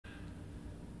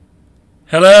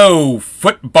Hello,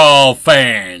 football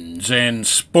fans and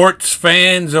sports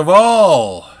fans of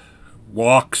all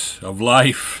walks of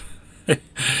life. It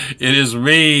is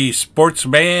me,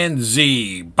 Sportsman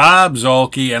Z, Bob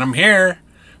Zolke, and I'm here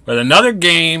with another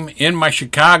game in my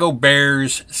Chicago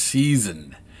Bears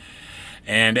season.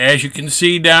 And as you can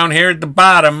see down here at the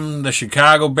bottom, the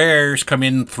Chicago Bears come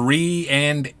in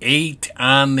 3-8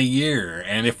 on the year.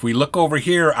 And if we look over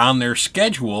here on their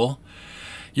schedule,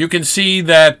 you can see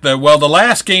that the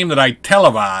last game that I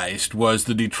televised was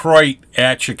the Detroit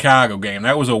at Chicago game.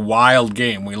 That was a wild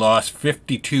game. We lost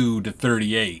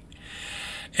 52-38.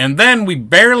 And then we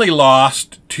barely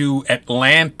lost to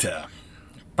Atlanta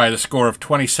by the score of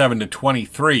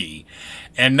 27-23.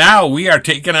 And now we are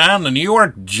taking on the New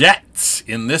York Jets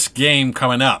in this game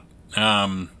coming up.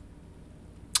 And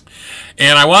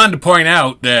I wanted to point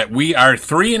out that we are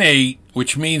 3-8,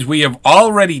 which means we have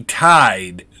already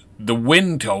tied the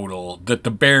win total that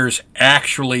the Bears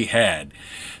actually had.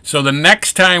 So the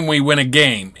next time we win a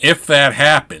game, if that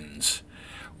happens,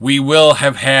 we will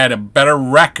have had a better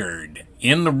record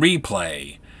in the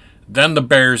replay than the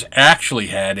Bears actually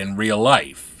had in real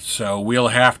life. So we'll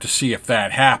have to see if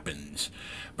that happens.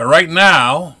 But right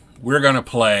now, we're going to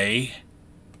play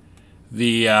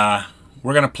the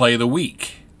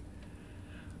week.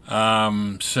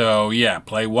 So yeah,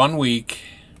 play 1 week.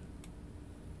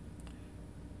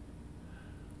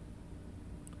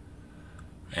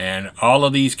 And all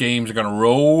of these games are going to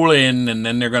roll in, and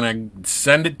then they're going to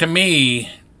send it to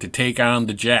me to take on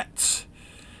the Jets.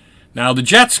 Now, the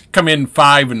Jets come in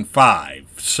 5-5,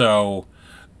 so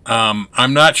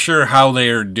I'm not sure how they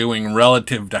are doing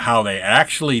relative to how they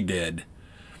actually did.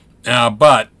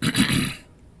 But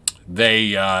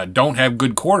they don't have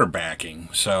good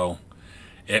quarterbacking, so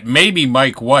it may be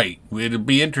Mike White. It'll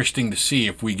be interesting to see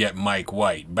if we get Mike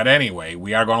White. But anyway,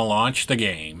 we are going to launch the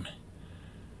game.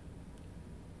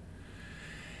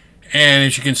 And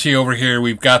as you can see over here,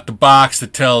 we've got the box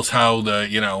that tells how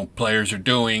the, players are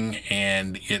doing,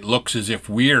 and it looks as if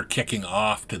we're kicking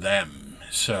off to them.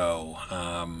 So,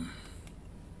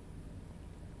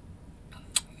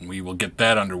 we will get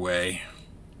that underway.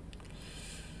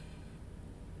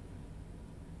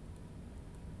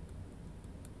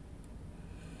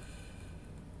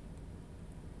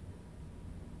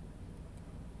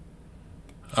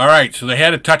 All right, so they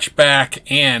had a touchback,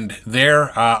 and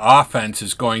their offense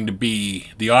is going to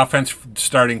be, the offense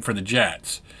starting for the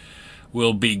Jets,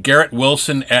 will be Garrett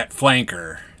Wilson at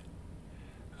flanker,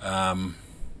 tight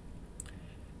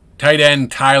end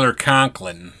Tyler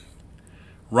Conklin,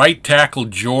 right tackle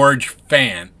George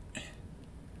Fant,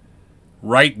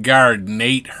 right guard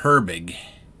Nate Herbig,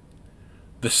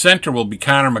 the center will be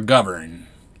Connor McGovern,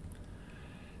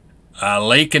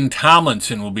 Laken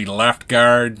Tomlinson will be the left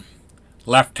guard.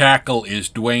 Left tackle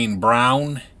is Dwayne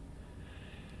Brown.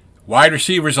 Wide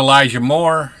receivers Elijah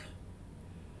Moore.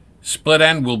 Split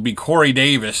end will be Corey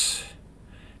Davis.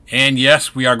 And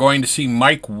yes, we are going to see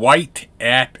Mike White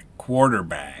at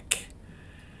quarterback.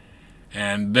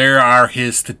 And there are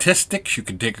his statistics. You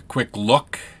can take a quick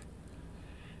look.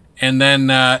 And then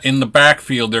in the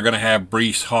backfield, they're going to have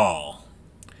Breece Hall.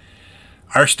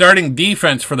 Our starting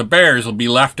defense for the Bears will be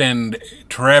left end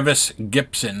Travis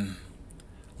Gibson.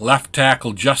 Left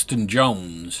tackle Justin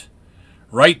Jones,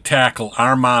 right tackle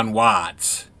Armon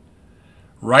Watts,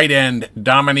 right end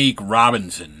Dominique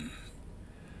Robinson,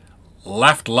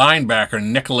 left linebacker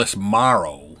Nicholas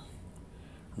Morrow,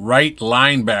 right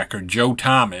linebacker Joe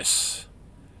Thomas,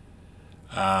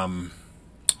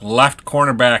 left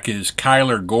cornerback is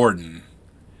Kyler Gordon,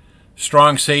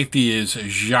 strong safety is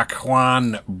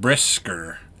Jaquan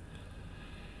Brisker,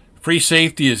 free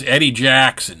safety is Eddie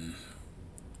Jackson.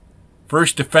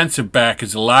 First defensive back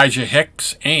is Elijah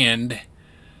Hicks, and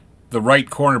the right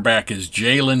cornerback is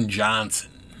Jalen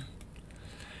Johnson.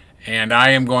 And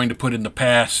I am going to put in the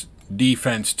pass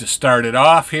defense to start it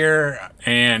off here,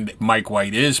 and Mike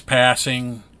White is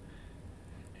passing.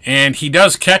 And he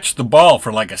does catch the ball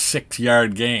for like a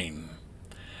 6-yard gain.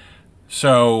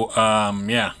 So,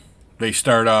 yeah, they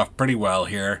start off pretty well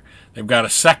here. They've got a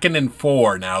 2nd and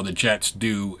 4 now, the Jets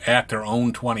do, at their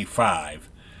own 25.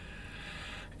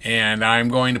 And I'm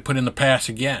going to put in the pass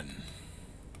again.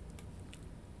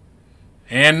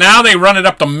 And now they run it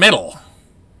up the middle.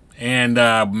 And,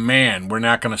 man, we're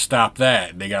not going to stop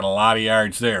that. They got a lot of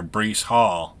yards there. Breece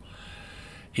Hall.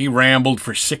 He rambled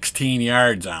for 16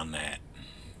 yards on that.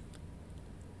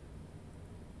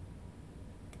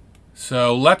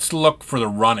 So let's look for the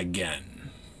run again.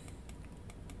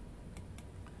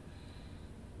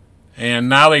 And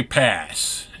now they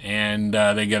pass. And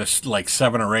they get like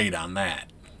 7 or 8 on that.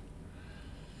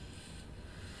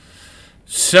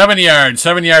 7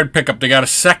 yard pickup. They got a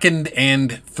 2nd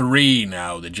and 3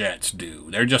 now, the Jets do.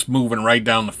 They're just moving right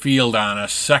down the field on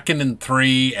us. 2nd and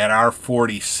 3 at our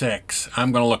 46.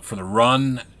 I'm going to look for the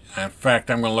run. In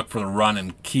fact, I'm going to look for the run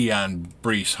and key on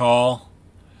Breece Hall.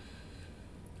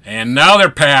 And now they're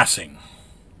passing.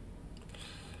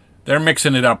 They're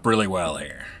mixing it up really well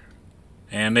here.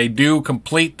 And they do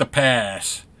complete the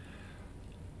pass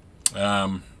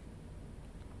to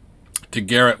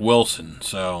Garrett Wilson.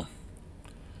 So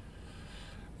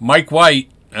Mike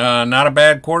White, not a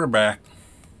bad quarterback.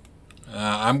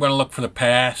 I'm going to look for the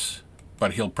pass,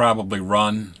 but he'll probably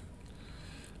run.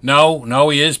 No,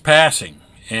 he is passing.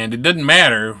 And it didn't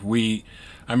matter. We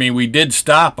did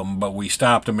stop him, but we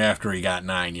stopped him after he got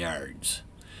 9 yards.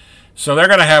 So they're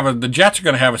going to have the Jets are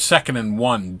going to have a 2nd and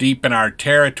 1 deep in our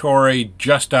territory,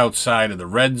 just outside of the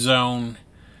red zone.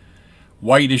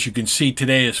 White, as you can see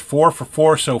today, is 4 for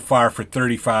 4 so far for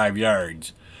 35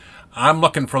 yards. I'm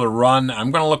looking for the run.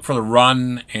 I'm going to look for the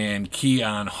run and key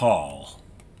on Hall.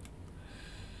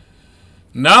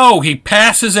 No, he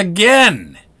passes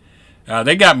again.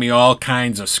 They got me all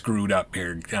kinds of screwed up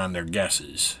here on their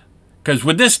guesses. Because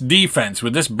with this defense,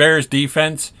 with this Bears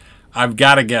defense, I've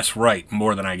got to guess right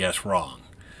more than I guess wrong.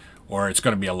 Or it's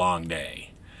going to be a long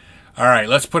day. All right,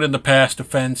 let's put in the pass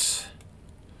defense.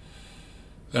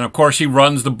 Then, of course, he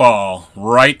runs the ball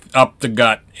right up the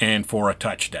gut and for a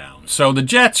touchdown. So the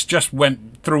Jets just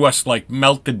went through us like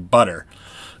melted butter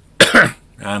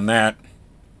on that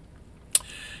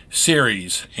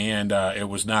series, and it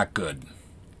was not good.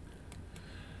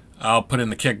 I'll put in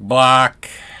the kick block.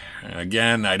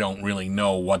 Again, I don't really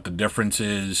know what the difference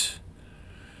is.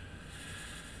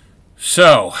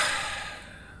 So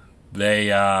they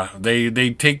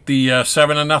take the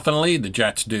 7-0 lead. The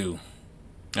Jets do.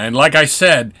 And like I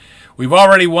said, we've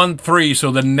already won 3,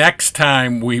 so the next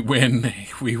time we win,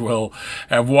 we will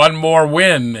have one more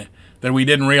win than we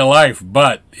did in real life.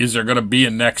 But is there going to be a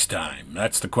next time?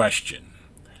 That's the question.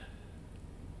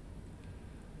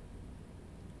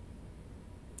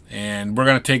 And we're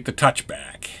going to take the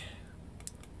touchback,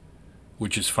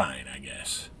 which is fine, I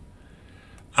guess.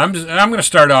 I'm going to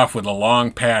start off with a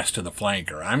long pass to the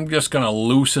flanker. I'm just going to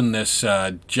loosen this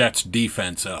Jets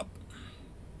defense up.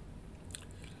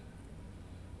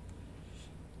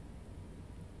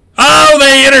 Oh,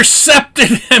 they intercepted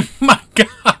him. My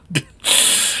God.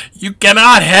 You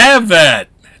cannot have that.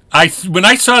 When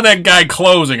I saw that guy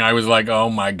closing, I was like, oh,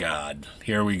 my God.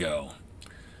 Here we go.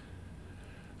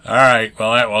 All right.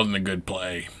 Well, that wasn't a good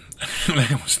play.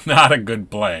 That was not a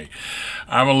good play.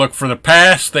 I'm going to look for the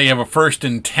pass. They have a 1st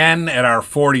and 10 at our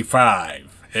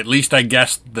 45. At least I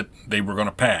guessed that they were going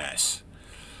to pass.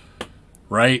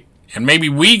 Right? And maybe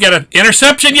we get an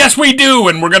interception. Yes, we do.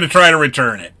 And we're going to try to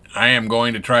return it. I am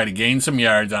going to try to gain some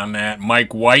yards on that.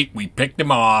 Mike White, we picked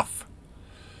him off.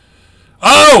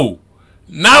 Oh!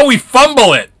 Now we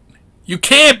fumble it. You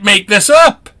can't make this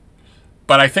up.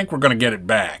 But I think we're going to get it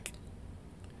back.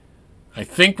 I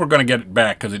think we're going to get it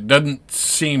back because it doesn't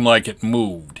seem like it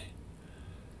moved.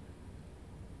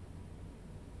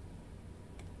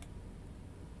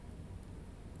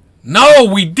 No,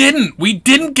 we didn't. We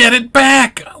didn't get it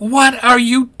back. What are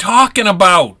you talking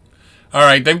about? All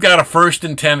right, they've got a 1st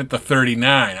and 10 at the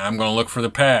 39. I'm going to look for the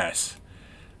pass.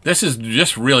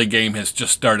 This really game has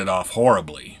just started off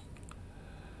horribly.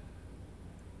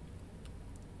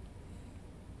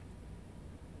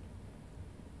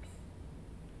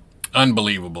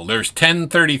 Unbelievable. There's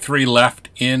 10:33 left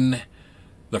in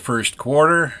the first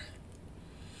quarter.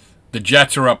 The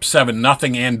Jets are up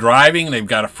 7-0 and driving. They've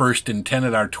got a 1st and 10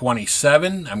 at our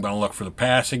 27. I'm going to look for the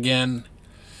pass again.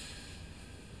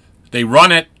 They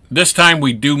run it. This time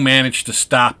we do manage to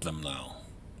stop them, though.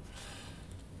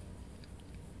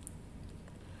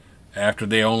 After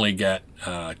they only get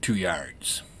 2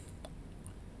 yards.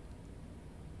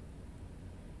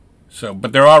 So,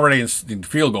 but they're already in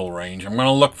field goal range. I'm going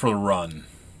to look for the run.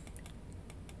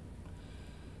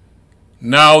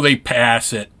 No, they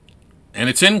pass it. And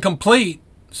it's incomplete.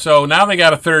 So now they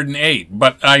got a 3rd and 8.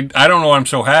 But I don't know what I'm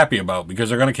so happy about because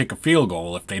they're going to kick a field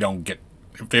goal if they don't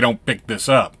pick this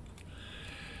up.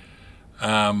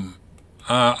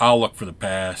 I'll look for the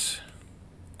pass.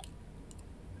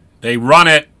 They run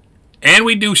it, and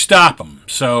we do stop them.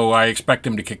 So I expect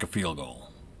them to kick a field goal.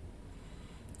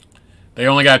 They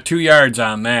only got 2 yards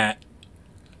on that.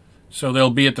 So they'll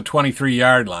be at the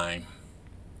 23-yard line.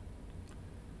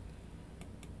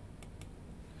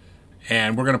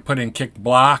 And we're going to put in kick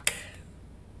block.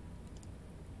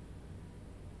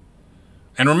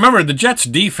 And remember, the Jets'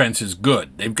 defense is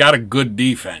good. They've got a good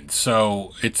defense.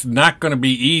 So it's not going to be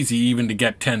easy even to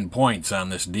get 10 points on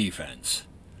this defense.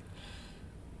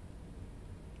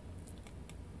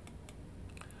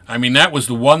 I mean, that was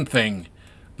the one thing.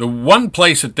 The one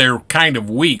place that they're kind of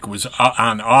weak was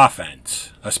on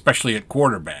offense, especially at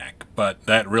quarterback. But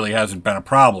that really hasn't been a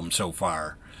problem so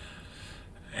far.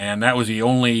 And that was the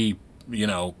only,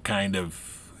 kind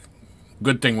of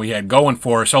good thing we had going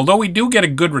for us. Although we do get a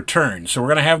good return. So we're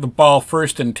going to have the ball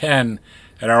 1st and 10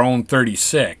 at our own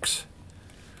 36.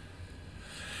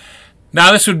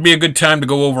 Now this would be a good time to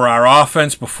go over our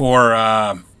offense before...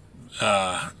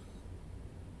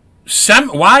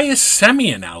 why is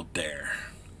Semien out there?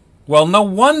 Well, no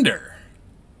wonder.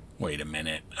 Wait a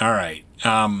minute. All right.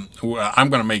 I'm going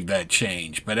to make that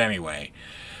change. But anyway,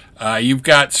 you've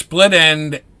got split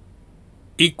end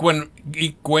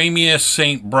Equanimeous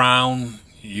St. Brown.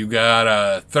 You got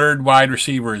a third wide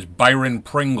receiver is Byron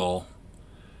Pringle.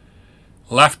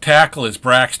 Left tackle is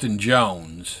Braxton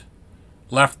Jones.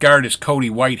 Left guard is Cody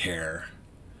Whitehair.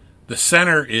 The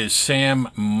center is Sam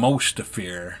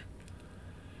Mostafir.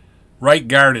 Right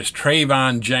guard is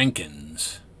Trayvon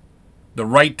Jenkins. The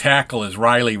right tackle is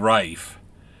Riley Rife.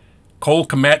 Cole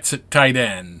Kmet's at tight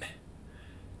end.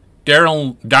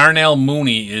 Darnell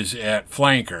Mooney is at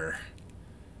flanker.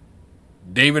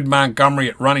 David Montgomery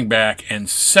at running back, and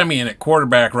Semien at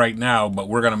quarterback right now, but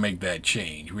we're going to make that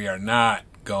change. We are not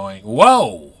going...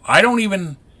 Whoa! I don't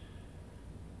even...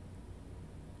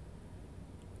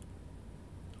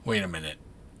 Wait a minute.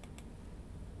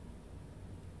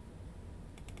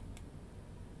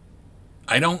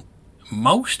 I don't...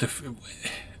 Most of...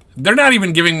 They're not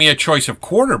even giving me a choice of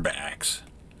quarterbacks.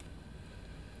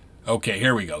 Okay,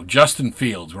 here we go. Justin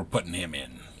Fields, we're putting him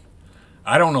in.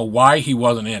 I don't know why he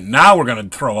wasn't in. Now we're going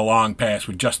to throw a long pass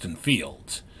with Justin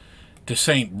Fields to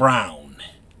St. Brown.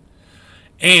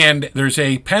 And there's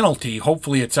a penalty.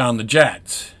 Hopefully it's on the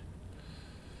Jets.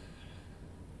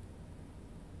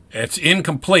 It's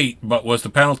incomplete, but was the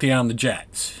penalty on the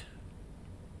Jets?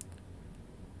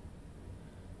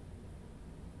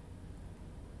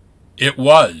 It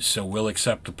was, so we'll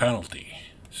accept the penalty.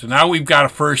 So now we've got a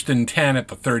 1st and 10 at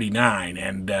the 39.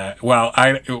 And, I'm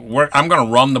going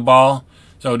to run the ball,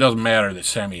 so it doesn't matter that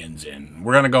Semien's in.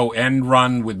 We're going to go end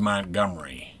run with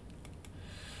Montgomery.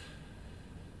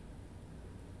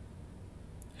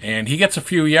 And he gets a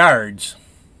few yards.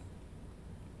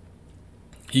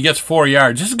 He gets 4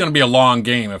 yards. This is going to be a long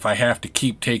game if I have to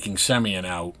keep taking Semien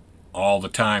out all the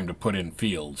time to put in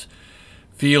Fields.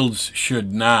 Fields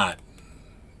should not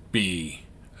be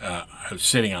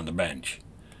sitting on the bench.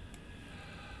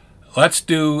 Let's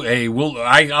do a...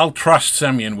 I'll trust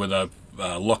Semien with a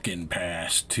look-in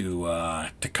pass to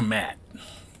Kmet.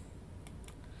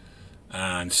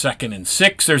 On 2nd and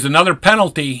 6, there's another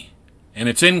penalty, and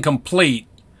it's incomplete.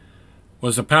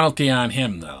 Was the penalty on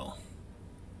him, though?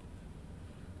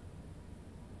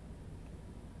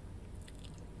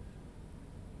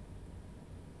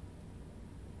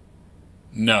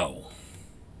 No.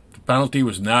 The penalty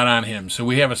was not on him. So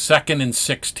we have a 2nd and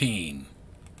 16.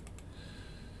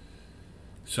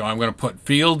 So I'm going to put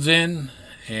Fields in,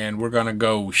 and we're going to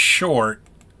go short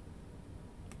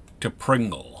to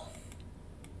Pringle.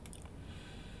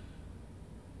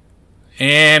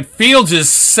 And Fields is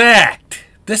sacked.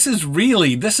 This is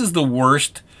the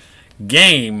worst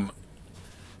game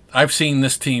I've seen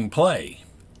this team play.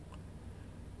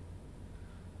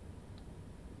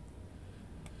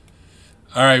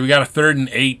 All right, we got a 3rd and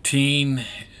 18.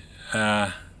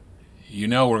 We're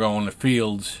going to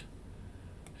Fields.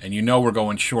 And we're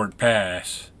going short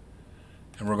pass.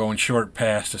 And we're going short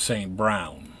pass to St.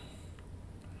 Brown.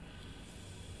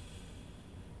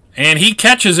 And he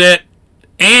catches it.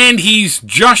 And he's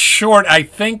just short, I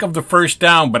think, of the 1st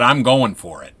down, but I'm going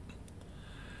for it.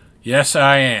 Yes,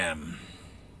 I am.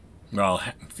 Well,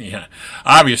 yeah,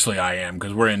 obviously I am,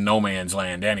 because we're in no man's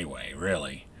land anyway,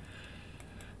 really.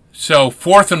 So,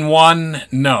 4th and 1,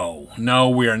 no. No,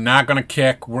 we are not going to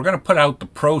kick. We're going to put out the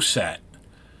pro set.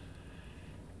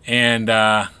 And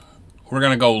we're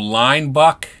going to go line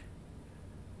buck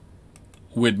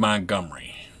with Montgomery.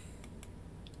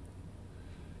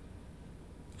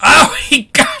 Oh, he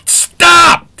got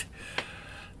stopped!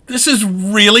 This is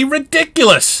really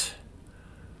ridiculous.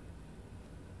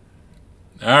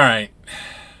 All right.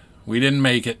 We didn't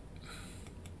make it.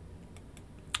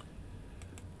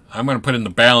 I'm going to put in the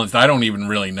balanced. I don't even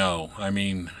really know. I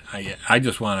mean, I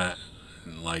just want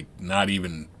to, not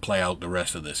even play out the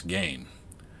rest of this game.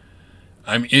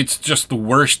 I mean, it's just the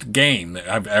worst game that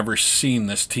I've ever seen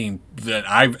this team, that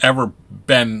I've ever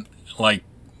been,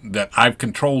 that I've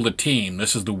controlled a team.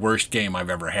 This is the worst game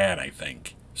I've ever had, I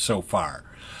think, so far.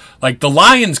 The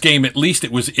Lions game, at least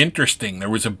it was interesting. There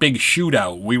was a big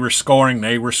shootout. We were scoring,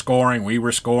 they were scoring, we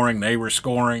were scoring, they were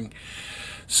scoring.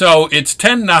 So it's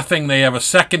 10-0. They have a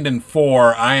 2nd and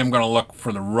 4. I am going to look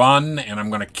for the run, and I'm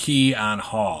going to key on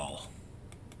Hall.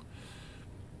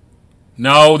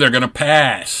 No, they're going to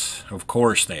pass. Of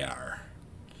course they are.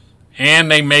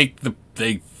 And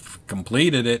they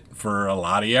completed it for a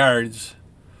lot of yards.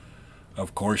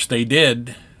 Of course they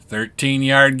did.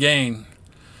 13-yard gain.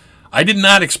 I did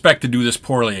not expect to do this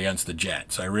poorly against the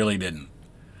Jets. I really didn't.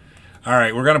 All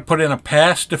right, we're going to put in a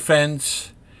pass defense.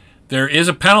 There is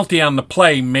a penalty on the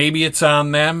play. Maybe it's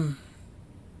on them.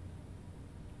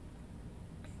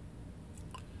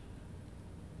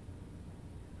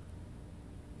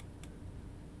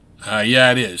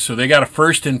 Yeah, it is. So they got a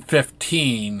 1st and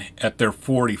 15 at their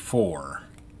 44.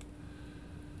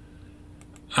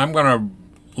 I'm going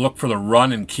to look for the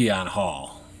run and key on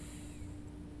Hall.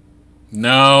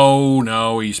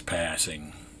 No, he's passing.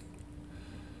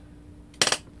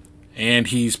 And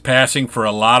he's passing for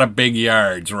a lot of big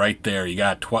yards right there. You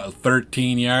got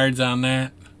 13 yards on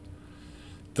that.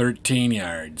 13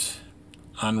 yards.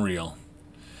 Unreal.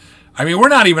 I mean, we're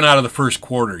not even out of the first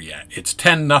quarter yet. It's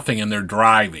 10-0 and they're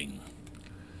driving.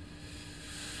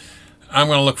 I'm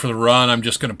going to look for the run. I'm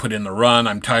just going to put in the run.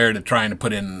 I'm tired of trying to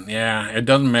put in... Yeah, it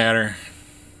doesn't matter.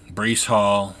 Breece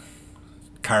Hall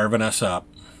carving us up.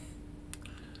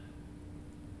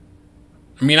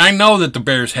 I mean, I know that the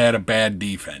Bears had a bad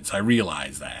defense. I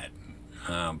realize that.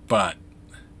 But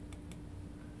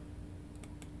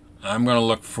I'm going to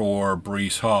look for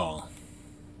Breece Hall.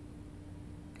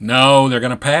 No, they're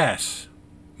going to pass.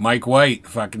 Mike White,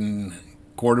 fucking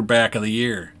quarterback of the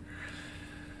year.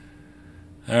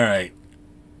 All right.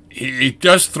 He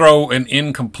does throw an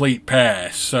incomplete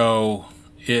pass, so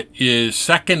it is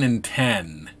 2nd and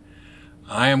 10.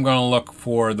 I am going to look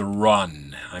for the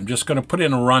run. I'm just going to put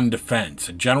in a run defense,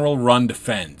 a general run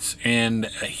defense. And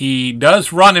he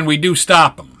does run, and we do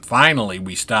stop him. Finally,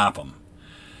 we stop him.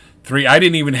 I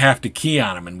didn't even have to key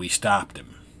on him, and we stopped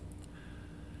him.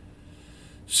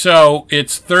 So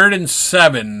it's 3rd and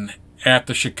 7 at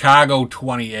the Chicago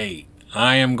 28.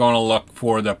 I am going to look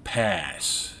for the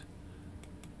pass.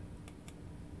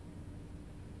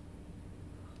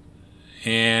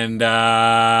 And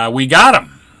we got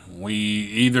him.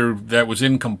 Either that was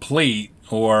incomplete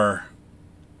or...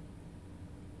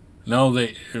 No,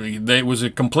 it was a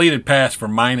completed pass for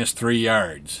 -3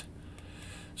 yards.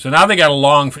 So now they got a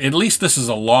long... At least this is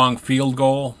a long field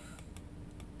goal.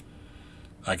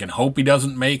 I can hope he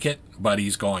doesn't make it, but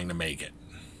he's going to make it.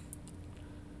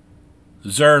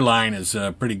 Zerline is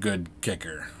a pretty good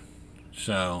kicker.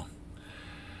 So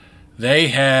they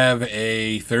have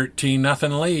a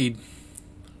 13-0 lead.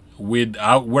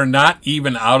 We're not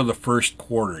even out of the first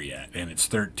quarter yet, and it's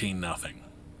 13-0.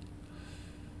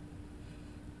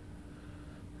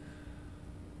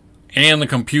 And the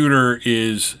computer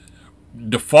is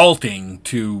defaulting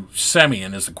to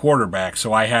Semien as the quarterback,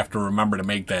 so I have to remember to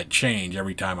make that change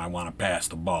every time I want to pass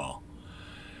the ball.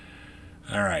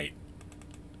 All right.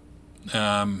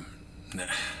 No,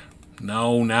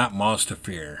 not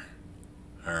Mustafir.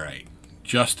 All right.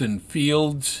 Justin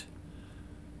Fields.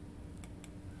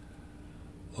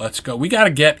 Let's go. We got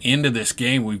to get into this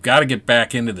game. We've got to get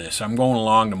back into this. I'm going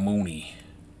along to Mooney.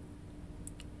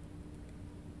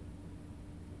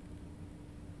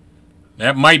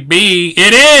 That might be.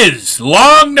 It is!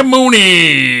 Long to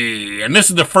Mooney! And this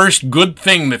is the first good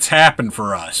thing that's happened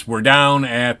for us. We're down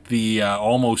at the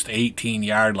almost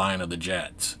 18-yard line of the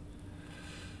Jets.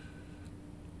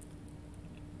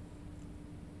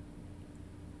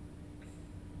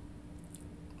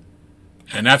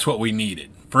 And that's what we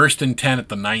needed. 1st and 10 at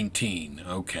the 19.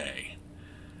 Okay.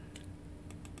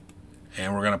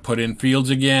 And we're going to put in Fields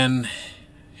again.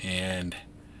 And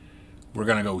we're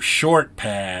going to go short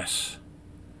pass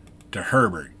to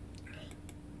Herbert.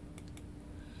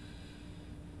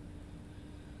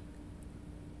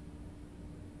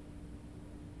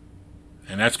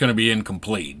 And that's going to be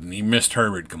incomplete. And he missed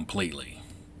Herbert completely.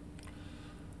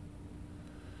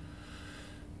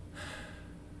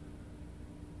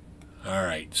 All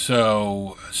right,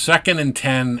 so 2nd and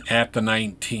 10 at the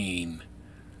 19.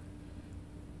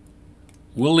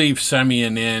 We'll leave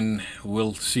Semien in.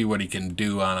 We'll see what he can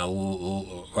do on a...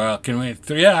 Well, can we...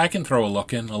 Yeah, I can throw a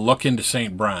look in. A look into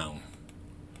St. Brown.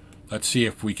 Let's see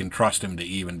if we can trust him to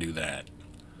even do that.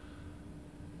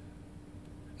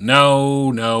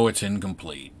 No, it's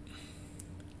incomplete.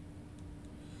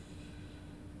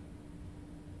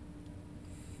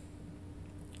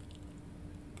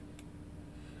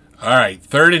 All right,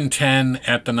 3rd and 10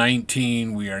 at the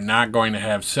 19. We are not going to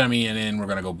have Semien in. We're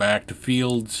going to go back to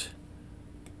Fields.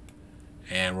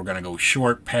 And we're going to go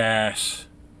short pass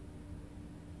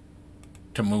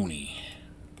to Mooney.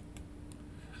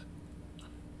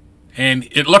 And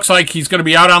it looks like he's going to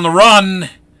be out on the run.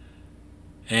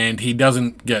 And he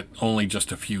doesn't get only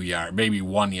just a few yards, maybe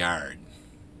 1 yard.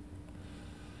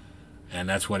 And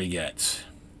that's what he gets.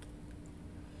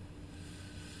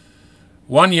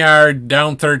 1 yard,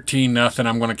 down 13-0.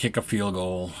 I'm going to kick a field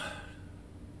goal.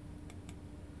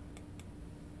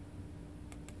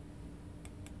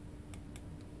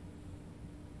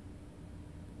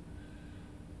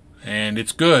 And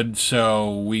it's good,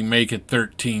 so we make it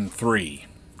 13-3.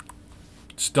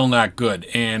 Still not good,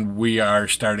 and we're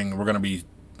going to be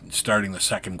starting the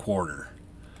second quarter.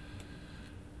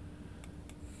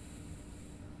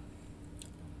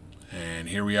 And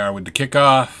here we are with the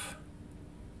kickoff.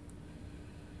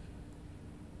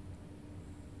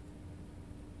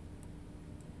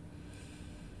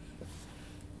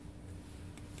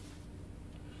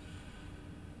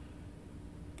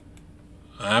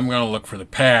 I'm going to look for the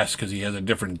pass because he has a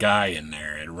different guy in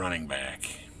there at running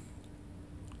back.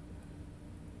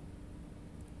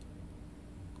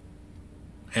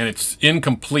 And it's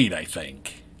incomplete, I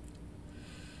think.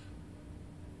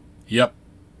 Yep.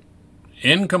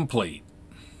 Incomplete.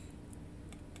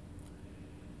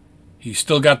 He's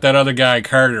still got that other guy,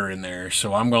 Carter, in there,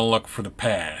 so I'm going to look for the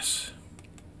pass.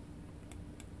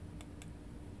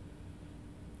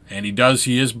 And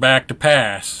he is back to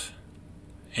pass.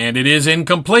 And it is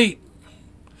incomplete.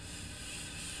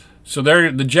 So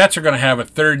the Jets are going to have a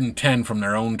 3rd and 10 from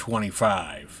their own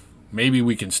 25. Maybe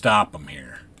we can stop them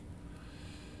here.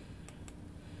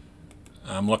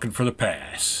 I'm looking for the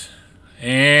pass.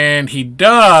 And he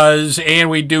does, and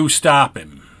we do stop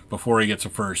him before he gets a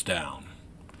first down.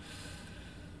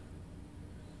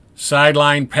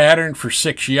 Sideline pattern for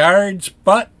 6 yards,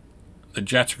 but the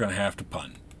Jets are going to have to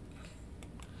punt.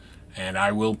 And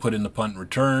I will put in the punt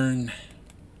return.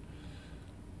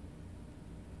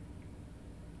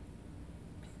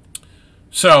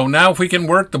 So now if we can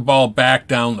work the ball back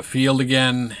down the field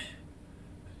again,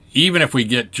 even if we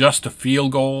get just a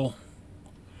field goal,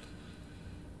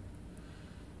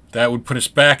 that would put us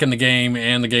back in the game,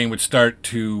 and the game would start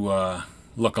to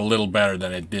look a little better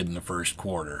than it did in the first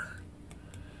quarter.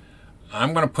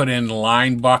 I'm going to put in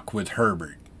line buck with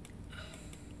Herbert.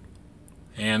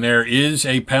 And there is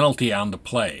a penalty on the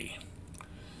play.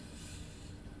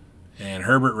 And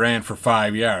Herbert ran for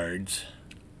 5 yards.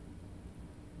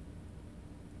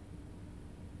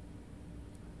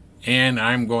 And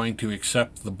I'm going to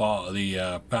accept the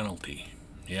penalty.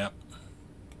 Yep.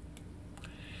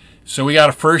 So we got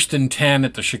a 1st and 10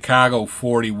 at the Chicago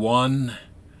 41.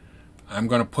 I'm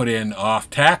going to put in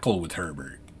off tackle with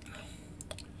Herbert.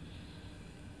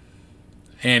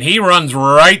 And he runs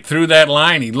right through that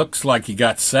line. He looks like he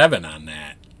got 7 on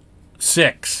that.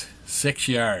 6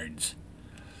 yards.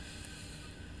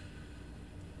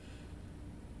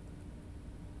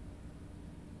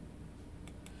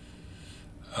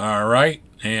 All right,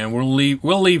 and we'll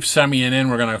leave Simeon in.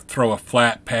 We're going to throw a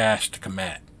flat pass to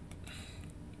Komet.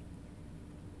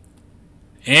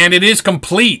 And it is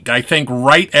complete, I think,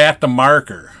 right at the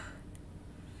marker.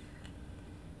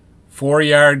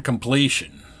 4-yard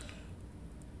completion.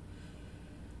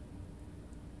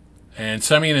 And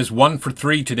Simeon is 1 for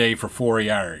 3 today for 4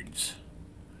 yards.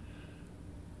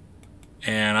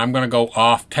 And I'm going to go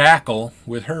off tackle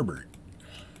with Herbert.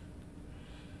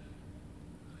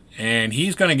 And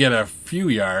he's going to get a few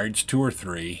yards, 2 or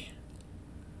 3.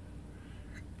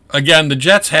 Again, the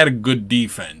Jets had a good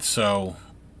defense, so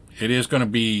it is going to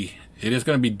be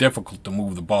difficult to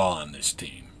move the ball on this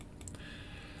team.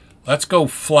 Let's go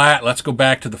flat. Let's go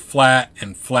back to the flat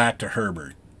and flat to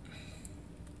Herbert.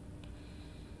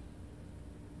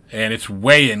 And it's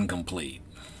way incomplete.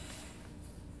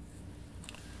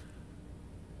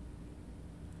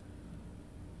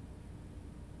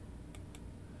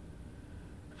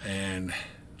 And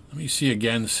let me see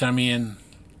again, Simeon.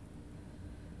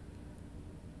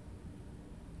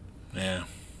 Yeah.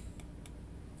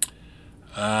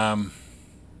 I'm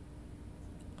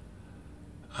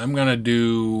going to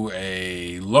do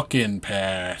a look-in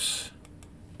pass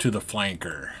to the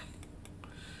flanker.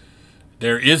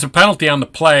 There is a penalty on the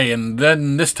play, and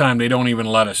then this time they don't even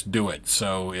let us do it,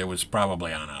 so it was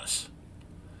probably on us.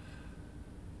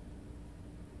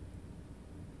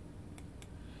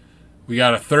 We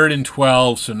got a 3rd and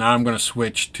 12, so now I'm going to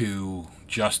switch to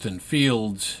Justin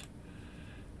Fields,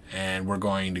 and we're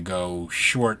going to go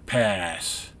short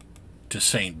pass to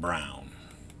St. Brown.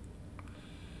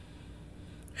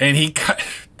 And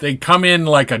they come in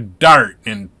like a dart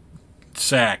and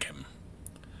sack him.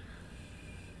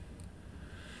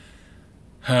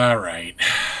 All right.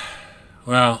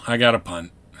 Well, I got a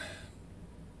punt.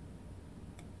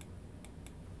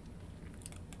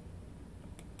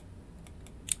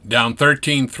 Down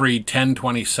 13-3,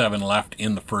 10:27 left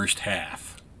in the first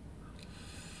half.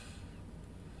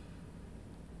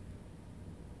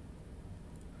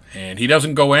 And he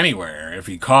doesn't go anywhere if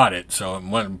he caught it, so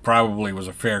it probably was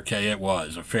a fair catch. It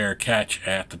was a fair catch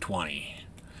at the 20.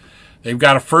 They've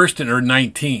got a first and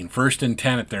 19. First and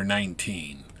 10 at their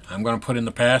 19. I'm going to put in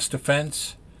the pass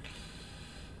defense.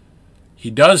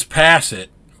 He does pass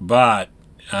it, but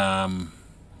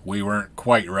we weren't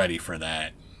quite ready for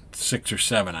that. 6 or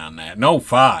 7 on that. No,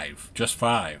 5. Just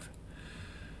 5.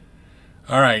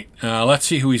 All right, let's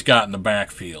see who he's got in the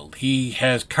backfield. He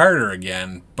has Carter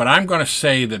again, but I'm going to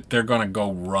say that they're going to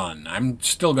go run. I'm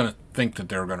still going to think that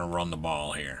they're going to run the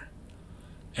ball here.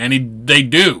 And they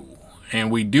do. And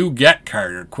we do get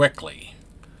Carter quickly.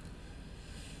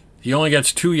 He only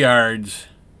gets 2 yards.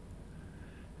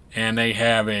 And they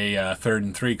have a 3rd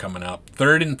and 3 coming up.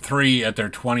 3rd and 3 at their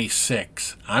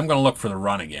 26. I'm going to look for the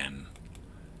run again.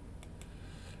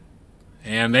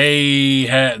 And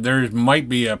there might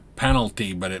be a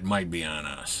penalty, but it might be on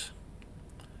us.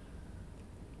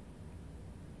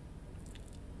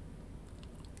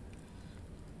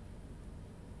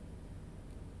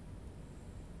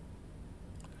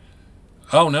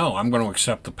 Oh, no, I'm going to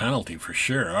accept the penalty for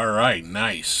sure. All right,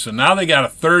 nice. So now they got a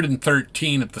 3rd and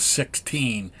 13 at the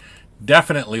 16.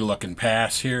 Definitely looking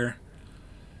pass here.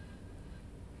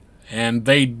 And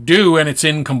they do, and it's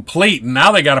incomplete. And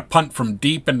now they got a punt from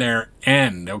deep in their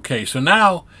end. Okay, so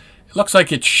now it looks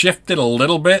like it's shifted a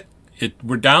little bit.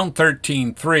 We're down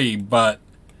 13-3, but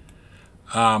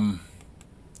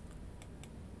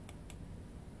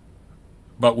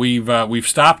we've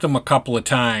stopped them a couple of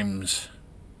times,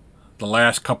 the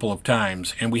last couple of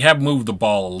times, and we have moved the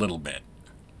ball a little bit.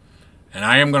 And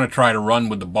I am going to try to run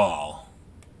with the ball.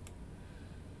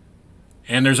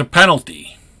 And there's a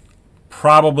penalty.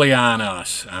 Probably on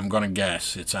us. I'm going to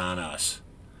guess it's on us.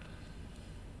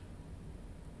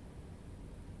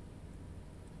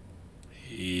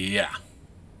 Yeah.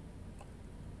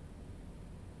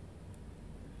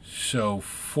 So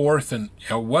 4th and...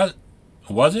 what?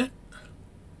 Was it?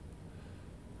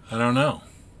 I don't know.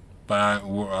 But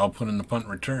I'll put in the punt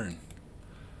return.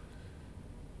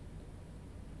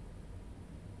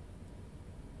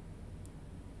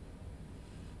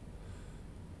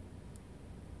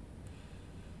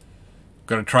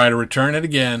 Going to try to return it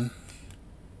again.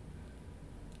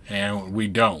 And we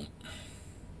don't.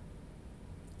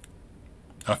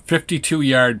 A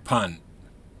 52-yard punt.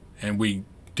 And we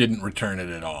didn't return it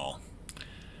at all.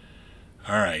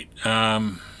 All right.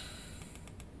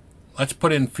 Let's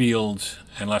put in Fields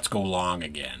and let's go long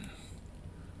again.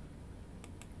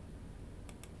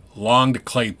 Long to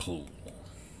Claypool.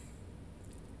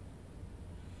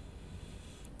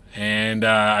 And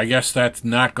I guess that's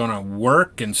not going to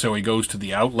work, and so he goes to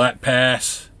the outlet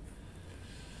pass.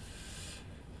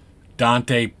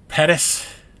 Dante Pettis.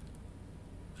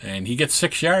 And he gets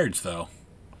 6 yards, though.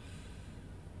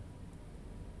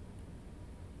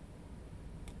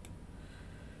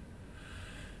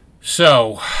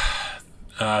 So,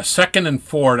 2nd and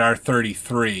 4 at our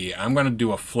 33. I'm going to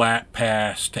do a flat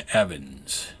pass to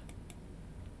Evans.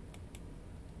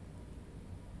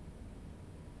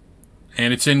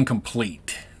 And it's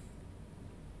incomplete.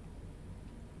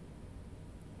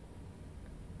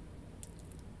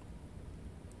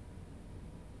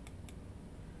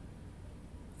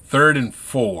 Third and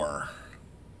 4.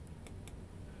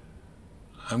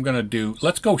 I'm going to do...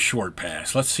 Let's go short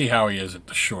pass. Let's see how he is at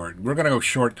the short. We're going to go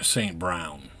short to St.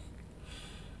 Brown.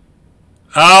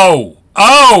 Oh!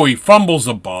 Oh! He fumbles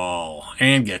the ball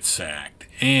and gets sacked.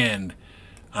 And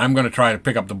I'm going to try to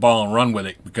pick up the ball and run with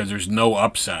it because there's no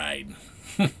upside.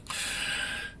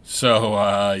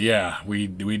 So, yeah, we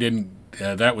didn't...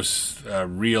 that was a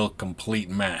real complete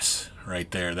mess right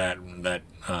there, that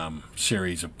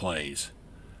series of plays.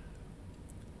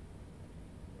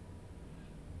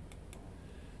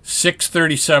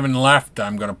 6:37 left.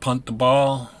 I'm going to punt the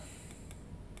ball.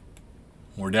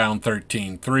 We're down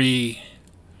 13-3.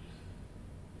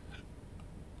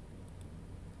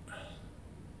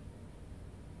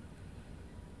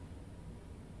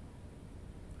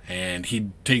 And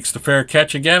he takes the fair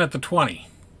catch again at the 20.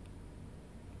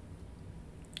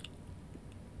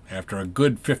 After a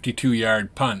good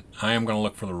 52-yard punt, I am going to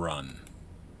look for the run.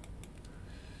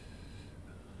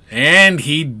 And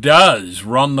he does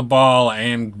run the ball,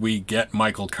 and we get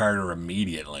Michael Carter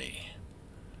immediately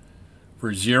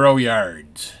for 0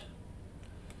 yards.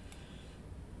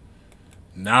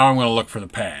 Now I'm going to look for the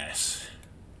pass.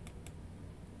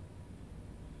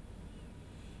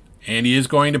 And he is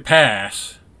going to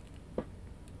pass.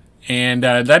 And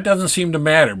that doesn't seem to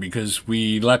matter because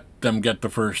we let them get the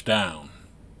first down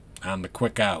on the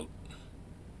quick out.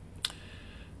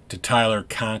 to Tyler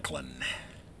Conklin.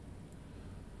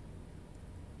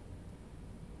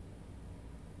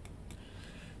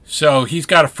 So he's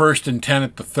got a 1st and 10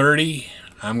 at the 30.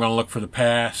 I'm going to look for the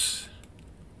pass.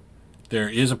 There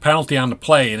is a penalty on the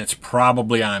play, and it's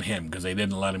probably on him because they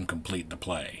didn't let him complete the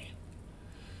play.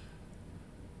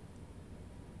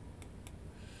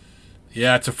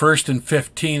 Yeah, it's a 1st and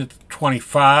 15 at the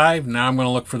 25. Now I'm going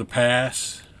to look for the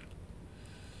pass.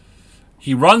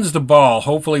 He runs the ball.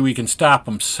 Hopefully we can stop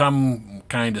him some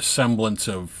kind of semblance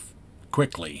of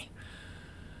quickly.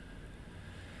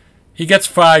 He gets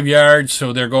 5 yards,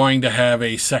 so they're going to have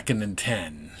a 2nd and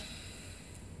 10.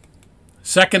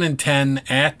 2nd and 10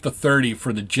 at the 30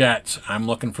 for the Jets. I'm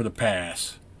looking for the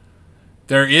pass.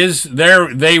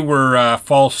 They were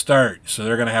false start, so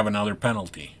they're going to have another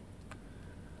penalty.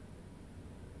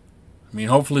 I mean,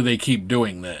 hopefully they keep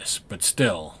doing this, but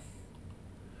still.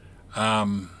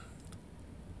 2nd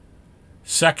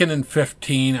and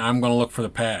 15, I'm going to look for the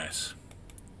pass.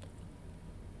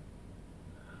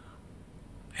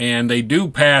 And they do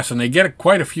pass, and they get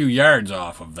quite a few yards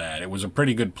off of that. It was a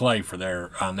pretty good play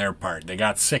on their part. They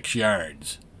got 6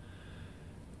 yards.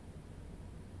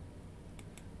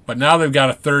 But now they've got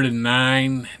a 3rd and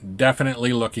 9,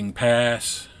 definitely looking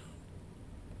pass.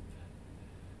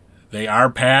 They are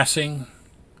passing.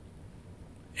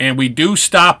 And we do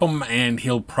stop him, and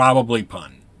he'll probably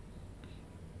punt.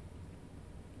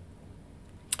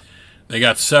 They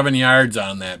got 7 yards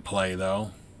on that play,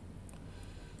 though.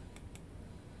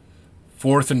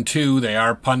 4th and 2, they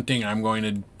are punting. I'm going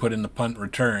to put in the punt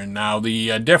return. Now,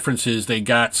 the difference is they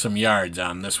got some yards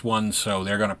on this one, so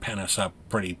they're going to pen us up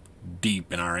pretty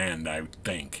deep in our end, I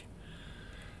think.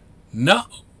 No.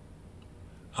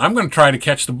 I'm going to try to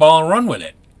catch the ball and run with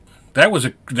it. That was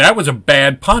a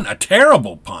bad punt, a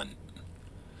terrible punt.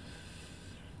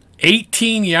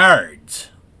 18 yards.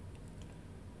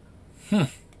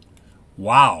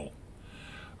 Wow.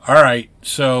 All right,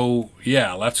 so,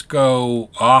 yeah, let's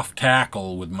go off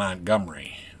tackle with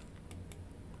Montgomery.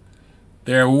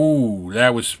 There, ooh,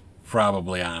 that was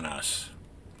probably on us.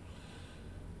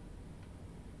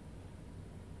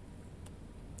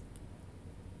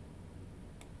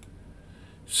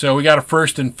 So we got a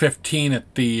 1st and 15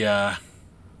 at the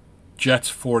Jets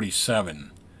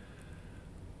 47.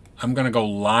 I'm going to go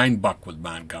line buck with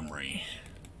Montgomery.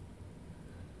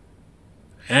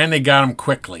 And they got him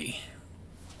quickly.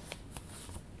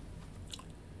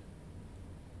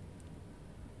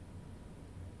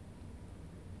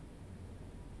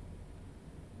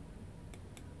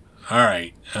 All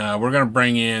right, we're going to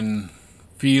bring in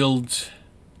Fields,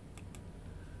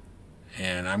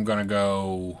 and I'm going to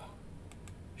go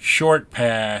short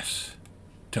pass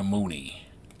to Mooney.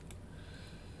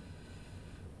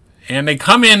 And they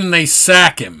come in and they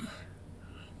sack him.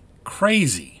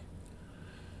 Crazy.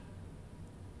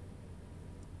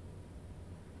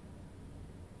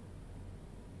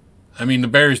 I mean, the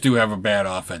Bears do have a bad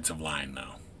offensive line,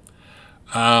 though.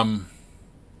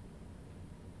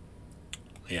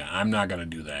 Yeah, I'm not going to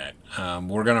do that.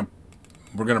 We're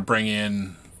gonna bring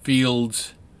in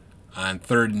Fields on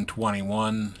 3rd and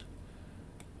 21,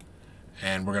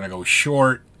 and we're gonna go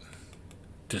short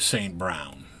to St.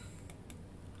 Brown.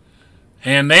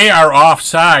 And they are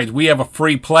offsides. We have a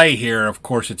free play here. Of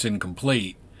course, it's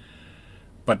incomplete,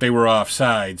 but they were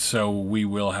offsides, so we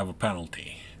will have a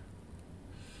penalty.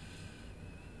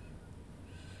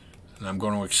 And I'm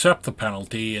going to accept the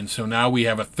penalty, and so now we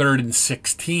have a 3rd and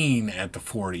 16 at the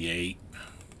 48.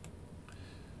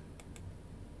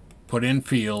 Put in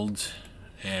Fields,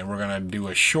 and we're going to do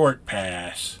a short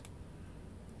pass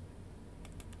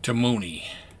to Mooney.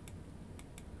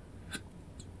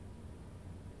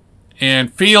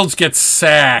 And Fields gets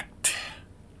sacked.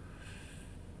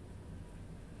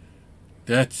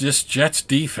 That's just Jets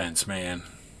defense, man.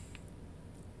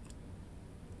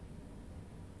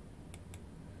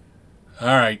 All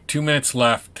right, 2 minutes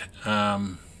left. A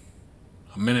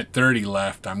minute 30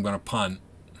 left. I'm going to punt.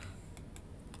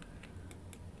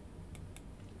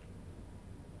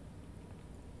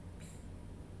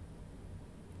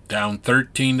 Down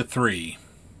 13-3.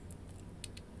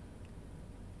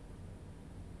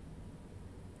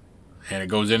 And it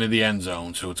goes into the end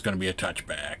zone, so it's going to be a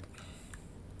touchback.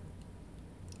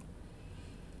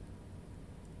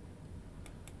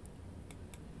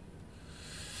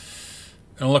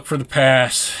 Gonna look for the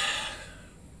pass.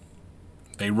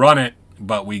 They run it,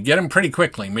 but we get them pretty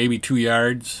quickly. Maybe 2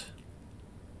 yards.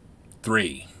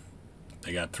 3.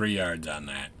 They got 3 yards on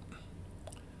that.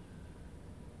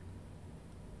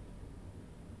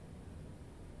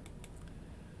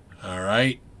 All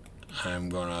right. I'm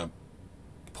gonna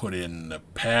put in the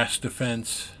pass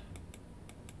defense.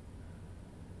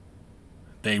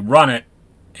 they run it,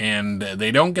 and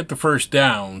they don't get the first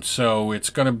down, so it's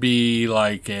going to be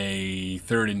like a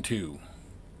 3rd and 2.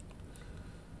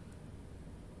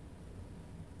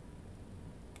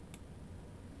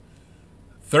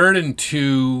 Third and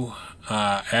 2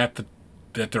 at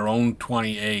their own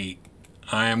 28.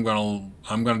 I'm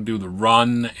gonna do the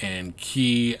run and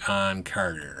key on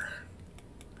Carter.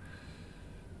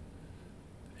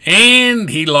 And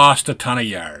he lost a ton of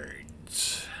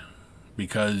yards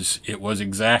because it was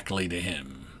exactly to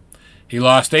him. He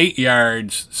lost 8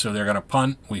 yards, so they're going to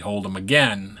punt. We hold him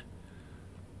again.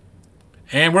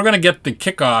 And we're going to get the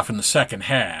kickoff in the second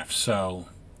half, so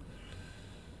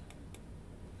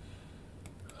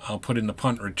I'll put in the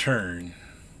punt return.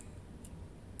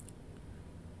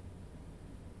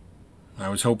 I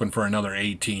was hoping for another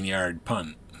 18-yard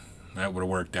punt. That would have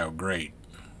worked out great.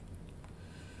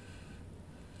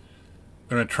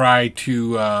 I'm going to try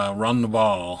to run the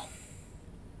ball.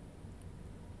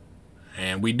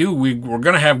 And we're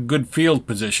going to have good field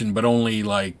position, but only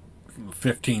like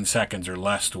 15 seconds or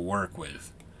less to work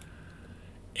with.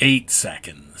 8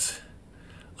 seconds.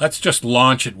 Let's just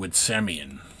launch it with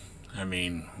Semien. I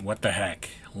mean, what the heck?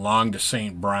 Long to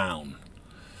St. Brown.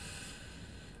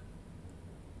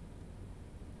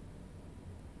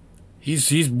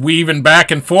 He's weaving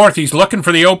back and forth. He's looking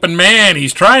for the open man.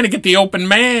 He's trying to get the open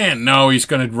man. No, he's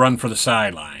going to run for the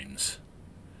sidelines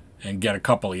and get a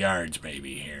couple of yards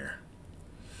maybe here.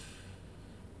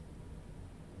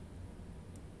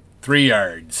 3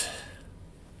 yards.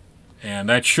 And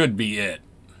that should be it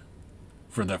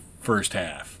for the first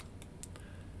half.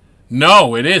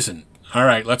 No, it isn't. All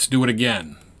right, let's do it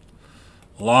again.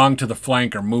 Long to the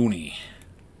flanker, Mooney.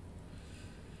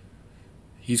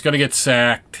 He's going to get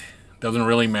sacked. Doesn't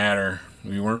really matter.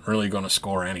 We weren't really going to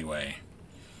score anyway.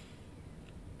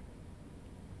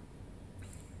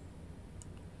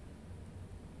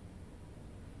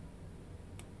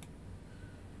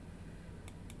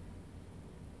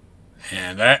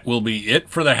 And that will be it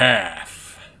for the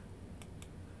half.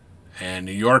 And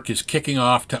New York is kicking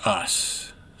off to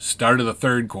us. Start of the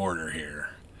third quarter here.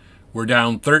 We're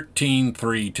down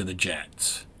 13-3 to the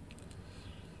Jets.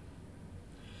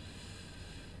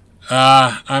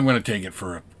 I'm going to take it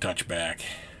for a touchback.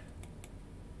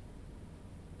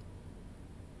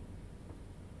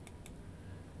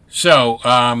 So,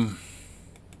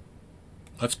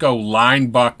 let's go line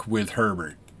buck with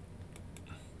Herbert.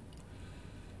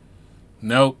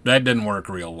 Nope, that didn't work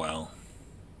real well.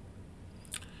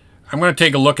 I'm going to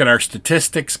take a look at our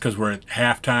statistics because we're at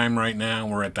halftime right now.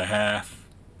 We're at the half.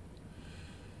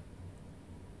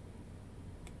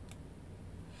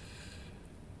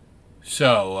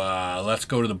 So, let's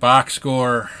go to the box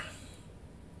score.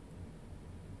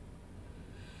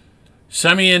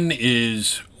 Semien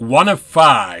is 1 of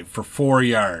 5 for 4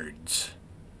 yards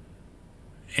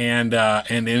and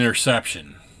an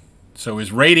interception. So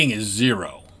his rating is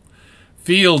 0.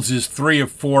 Fields is 3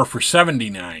 of 4 for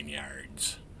 79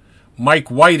 yards. Mike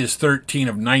White is 13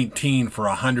 of 19 for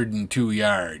 102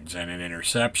 yards and an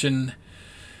interception.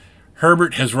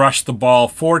 Herbert has rushed the ball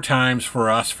 4 times for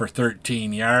us for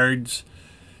 13 yards.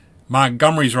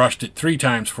 Montgomery's rushed it 3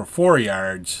 times for 4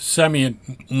 yards. Semien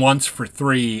once for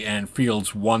 3 and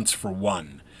Fields once for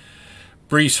 1.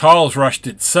 Breece Hall's rushed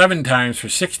it 7 times for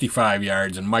 65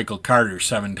 yards and Michael Carter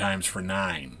 7 times for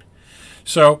 9.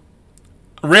 So,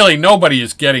 really nobody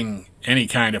is getting any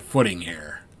kind of footing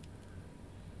here.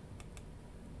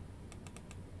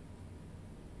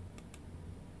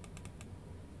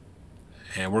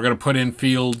 And we're going to put in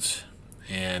Fields,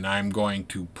 and I'm going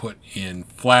to put in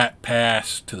flat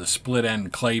pass to the split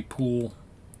end Claypool.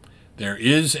 There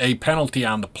is a penalty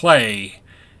on the play,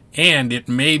 and it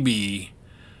may be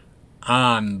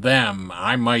on them.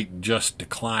 I might just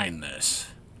decline this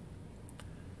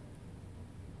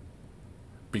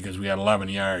because we had 11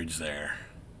 yards there.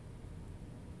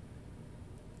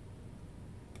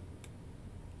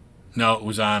 No, it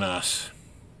was on us.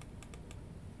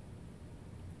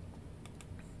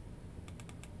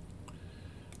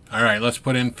 All right, let's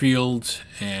put in Fields,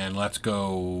 and let's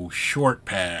go short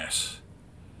pass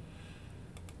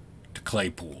to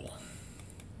Claypool.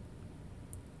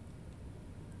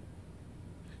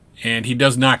 And he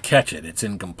does not catch it. It's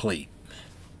incomplete.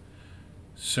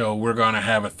 So we're going to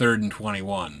have a 3rd and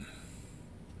 21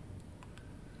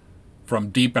 from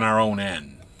deep in our own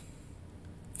end.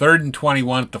 3rd and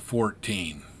 21 at the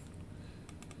 14.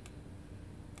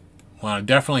 Want to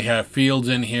definitely have Fields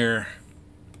in here.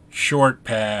 Short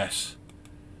pass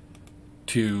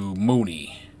to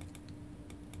Mooney.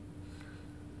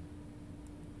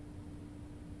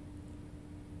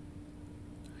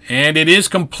 And it is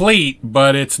complete,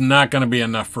 but it's not going to be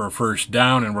enough for a first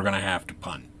down, and we're going to have to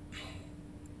punt.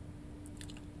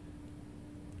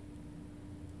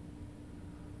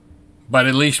 But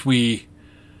at least we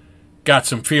got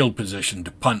some field position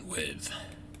to punt with.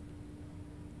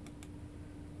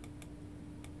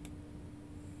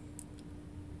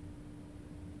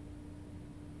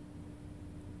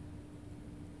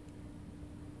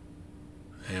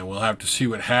 And we'll have to see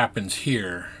what happens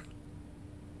here.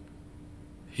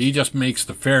 He just makes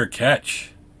the fair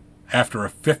catch after a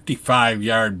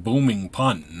 55-yard booming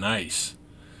punt. Nice.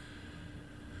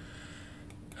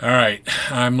 All right,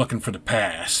 I'm looking for the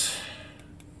pass.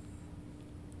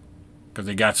 Because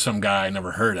they got some guy I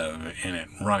never heard of in it,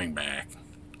 running back.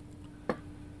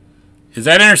 Is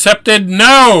that intercepted?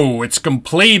 No! It's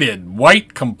completed.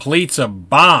 White completes a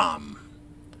bomb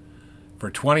for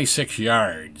 26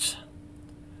 yards.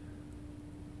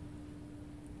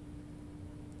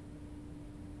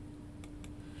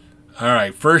 All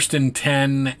right, 1st and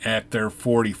 10 at their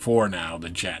 44 now, the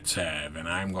Jets have, and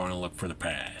I'm going to look for the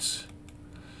pass.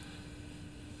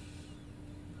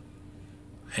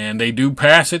 And they do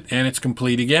pass it, and it's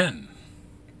complete again.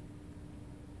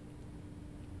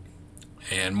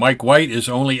 And Mike White is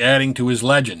only adding to his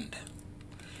legend.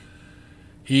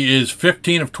 He is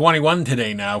 15 of 21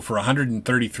 today now for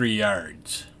 133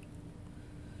 yards.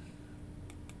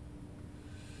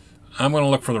 I'm going to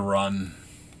look for the run.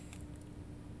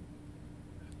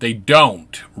 They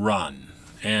don't run.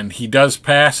 And he does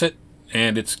pass it,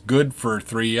 and it's good for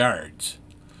 3 yards.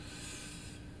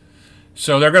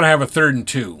 So they're going to have a 3rd and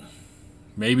 2.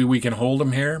 Maybe we can hold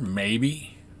them here.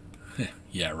 Maybe.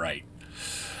 Yeah, right.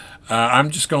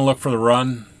 I'm just going to look for the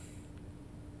run.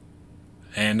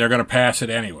 And they're going to pass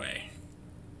it anyway.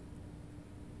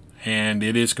 And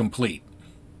it is complete.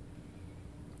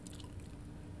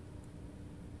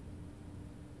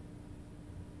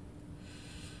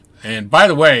 And by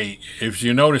the way, if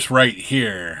you notice right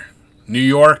here, New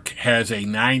York has a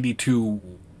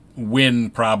 92 win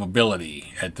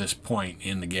probability at this point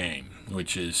in the game,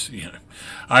 which is, you know,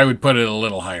 I would put it a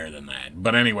little higher than that.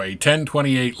 But anyway,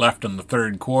 10:28 left in the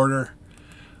 3rd quarter.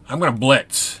 I'm going to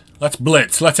blitz. Let's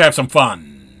blitz. Let's have some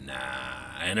fun.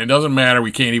 And it doesn't matter.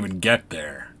 We can't even get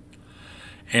there.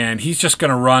 And he's just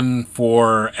going to run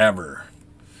forever.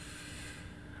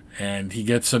 And he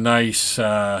gets a nice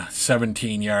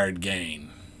 17-yard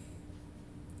gain.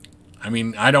 I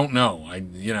mean, I don't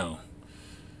know.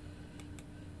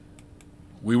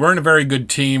 We weren't a very good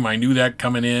team. I knew that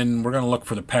coming in. We're going to look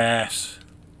for the pass.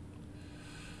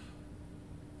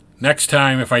 Next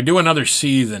time, if I do another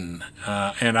season,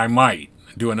 and I might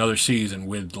do another season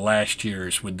with last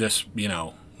year's, with this,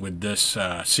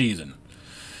 season,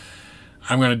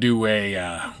 I'm going to do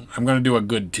a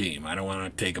good team. I don't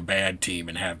want to take a bad team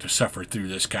and have to suffer through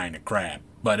this kind of crap.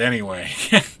 But anyway,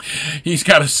 he's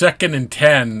got a 2nd and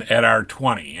 10 at our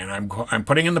 20, and I'm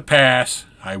putting in the pass.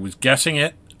 I was guessing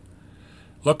it.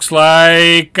 Looks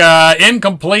like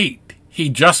incomplete. He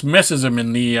just misses him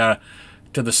in the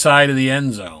to the side of the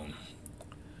end zone.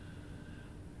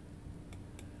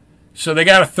 So they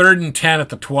got a 3rd and 10 at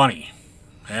the 20.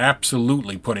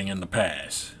 Absolutely putting in the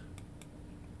pass.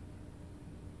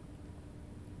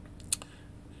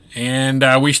 And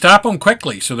we stop them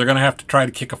quickly, so they're going to have to try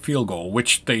to kick a field goal,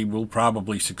 which they will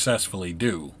probably successfully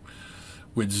do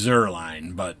with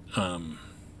Zerline, but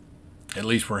at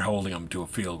least we're holding them to a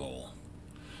field goal.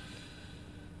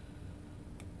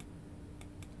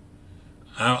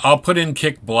 I'll put in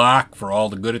kick block for all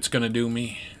the good it's going to do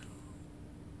me.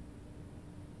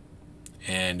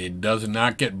 And it does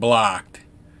not get blocked.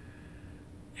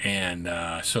 And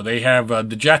so they have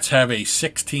the Jets have a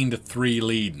 16-3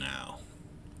 lead now.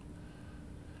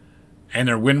 And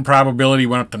their win probability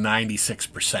went up to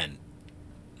 96%.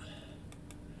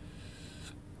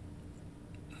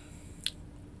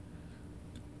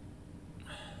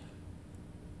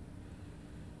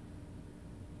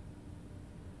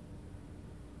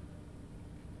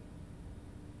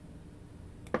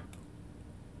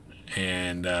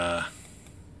 And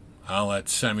I'll let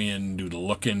Semyon do the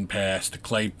look-in pass to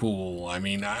Claypool. I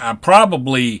mean,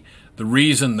 probably the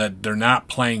reason that they're not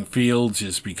playing Fields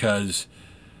is because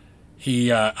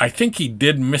I think he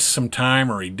did miss some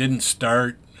time, or he didn't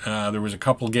start. There was a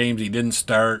couple games he didn't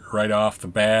start right off the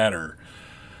bat or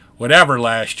whatever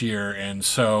last year. And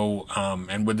so,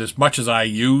 and with as much as I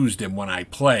used him when I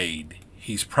played,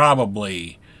 he's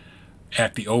probably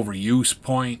at the overuse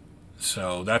point.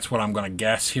 So that's what I'm going to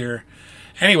guess here.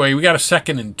 Anyway, we got a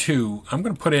 2nd and 2. I'm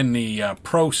going to put in the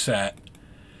pro set,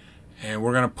 and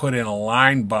we're going to put in a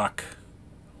line buck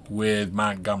with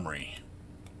Montgomery.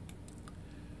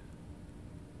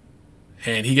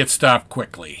 And he gets stopped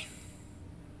quickly.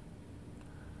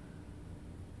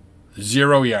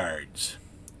 0 yards.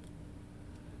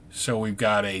 So we've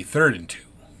got a 3rd and 2.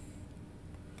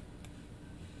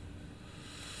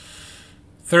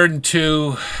 3rd and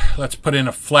 2. Let's put in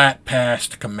a flat pass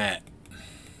to Komet.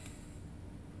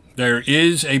 There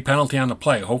is a penalty on the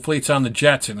play. Hopefully it's on the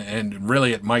Jets, and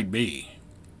really it might be.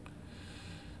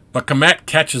 But Komet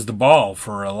catches the ball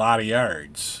for a lot of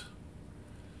yards.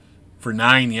 For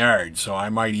 9 yards, so I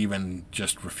might even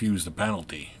just refuse the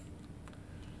penalty.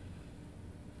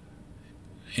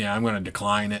 Yeah, I'm going to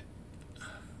decline it.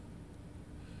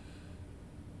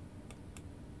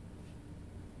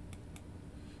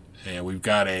 And we've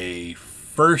got a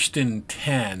 1st and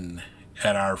 10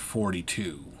 at our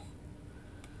 42.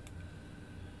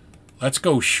 Let's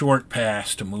go short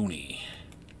pass to Mooney.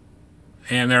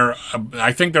 And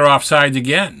I think they're offsides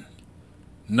again.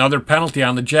 Another penalty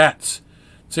on the Jets.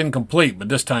 It's incomplete, but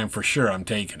this time for sure I'm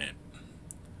taking it.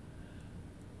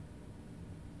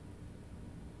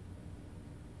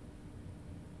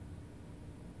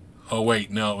 Oh,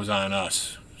 wait, no, it was on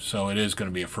us. So it is going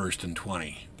to be a 1st and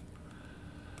 20.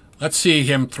 Let's see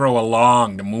him throw a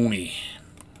long to Mooney.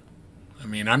 I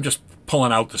mean, I'm just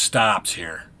pulling out the stops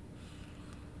here.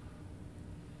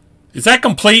 Is that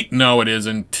complete? No, it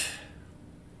isn't.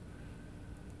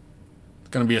 It's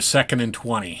going to be a 2nd and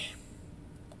 20.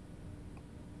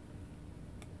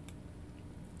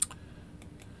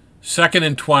 Second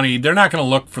and 20. They're not going to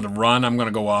look for the run. I'm going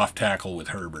to go off tackle with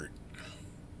Herbert.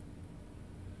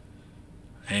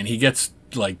 And he gets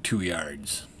like 2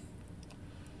 yards.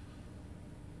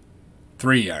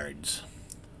 3 yards.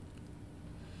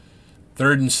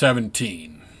 3rd and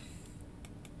 17.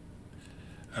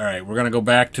 All right, we're going to go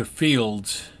back to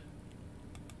Fields.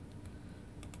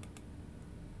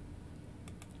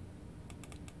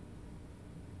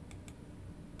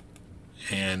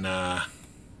 And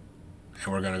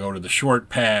we're going to go to the short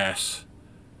pass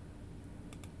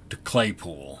to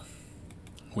Claypool,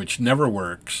 which never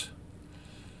works.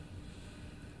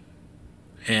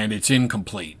 And it's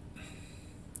incomplete.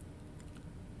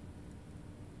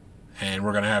 And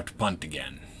we're going to have to punt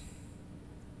again.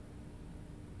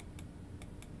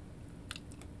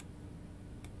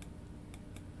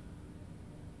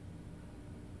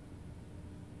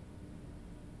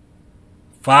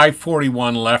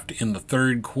 .541 left in the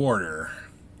 3rd quarter.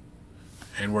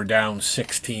 And we're down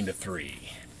 16-3.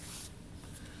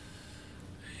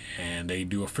 And they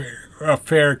do a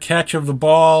fair catch of the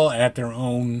ball at their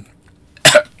own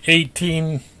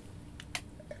 18.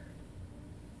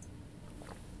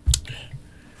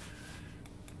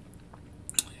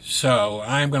 So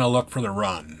I'm going to look for the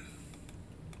run.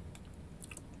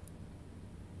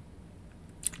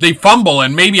 They fumble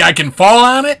and maybe I can fall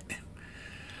on it.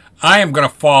 I am going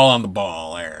to fall on the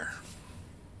ball there.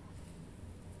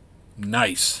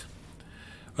 Nice.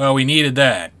 Well, we needed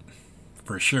that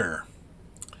for sure.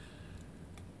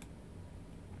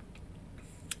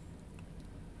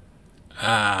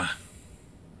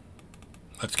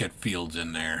 Let's get Fields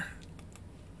in there.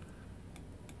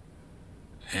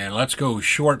 And let's go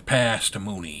short pass to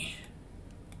Mooney.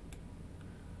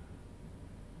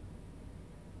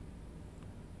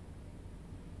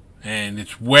 And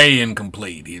it's way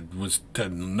incomplete. It was to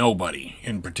nobody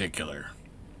in particular.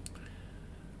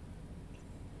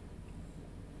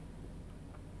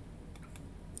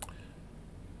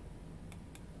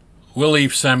 We'll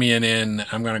leave Semien in.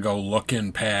 I'm going to go look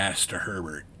in pass to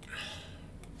Herbert.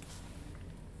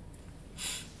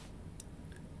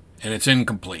 And it's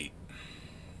incomplete.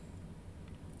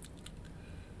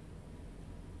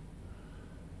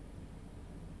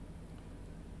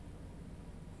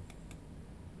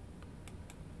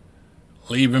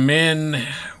 Leave him in.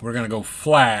 We're going to go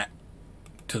flat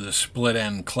to the split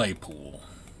end Claypool.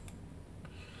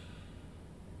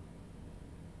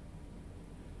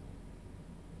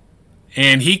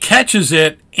 And he catches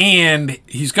it, and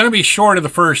he's going to be short of the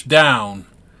first down.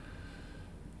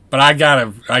 But I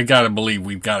gotta believe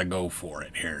we've got to go for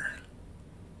it here.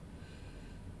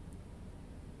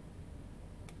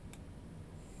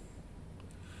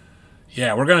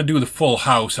 Yeah, we're going to do the full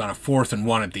house on a 4th and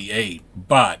 1 at the 8,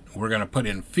 but we're going to put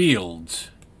in Fields.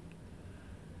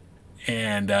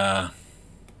 And we're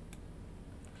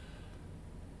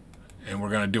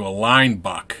going to do a line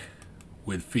buck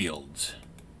with Fields.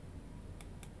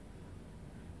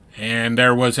 And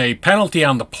there was a penalty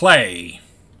on the play.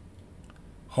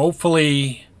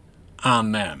 Hopefully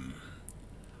on them.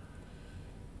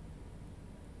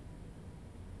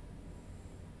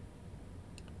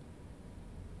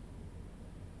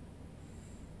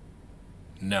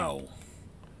 No.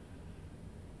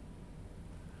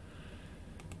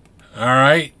 All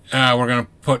right, we're going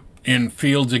to put in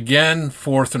Fields again.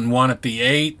 4th and 1 at the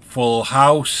 8. Full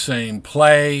house, same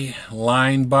play.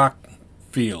 Line buck,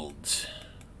 Fields.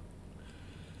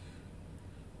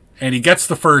 And he gets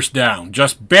the first down.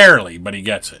 Just barely, but he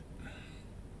gets it.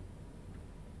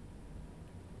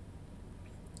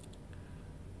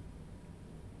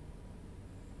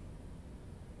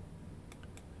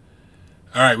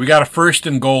 All right, we got a 1st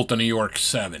and goal to New York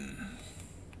 7.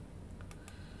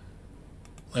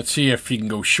 Let's see if he can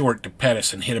go short to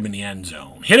Pettis and hit him in the end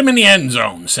zone. Hit him in the end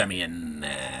zone, Semyon.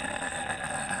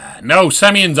 No,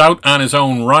 Semyon's out on his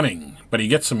own running, but he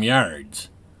gets some yards.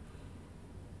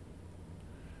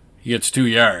 He gets 2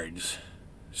 yards.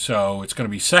 So it's going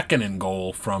to be 2nd and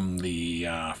goal from the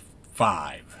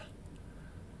 5.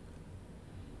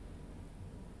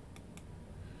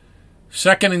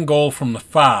 2nd and goal from the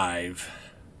 5.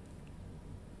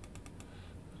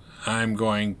 I'm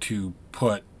going to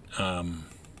put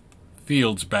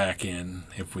Fields back in,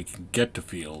 if we can get to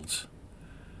Fields.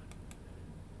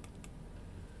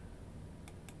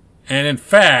 And in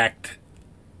fact,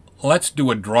 let's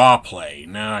do a draw play.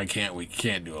 No, we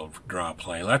can't do a draw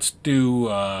play. Let's do,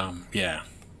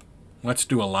 let's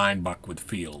do a line buck with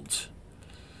Fields.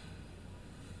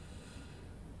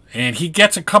 And he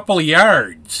gets a couple of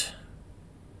yards.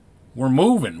 We're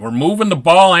moving. We're moving the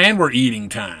ball and we're eating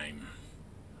time.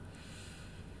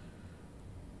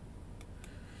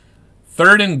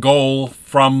 3rd and goal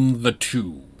from the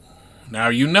 2. Now,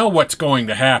 you know what's going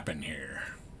to happen here.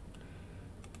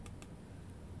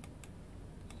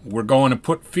 We're going to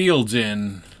put Fields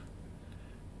in,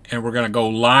 and we're going to go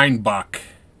line buck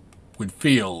with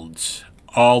Fields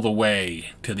all the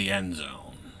way to the end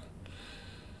zone.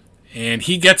 And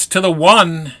he gets to the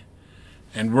 1,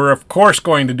 and we're, of course,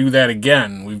 going to do that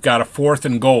again. We've got a 4th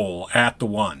and goal at the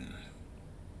 1.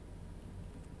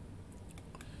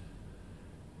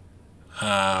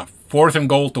 4th and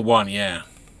goal to 1, yeah.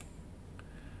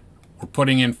 We're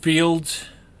putting in Fields.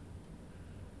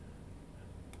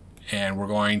 And we're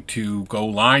going to go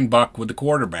line buck with the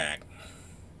quarterback.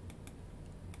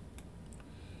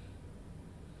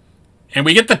 And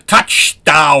we get the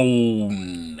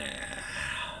touchdown.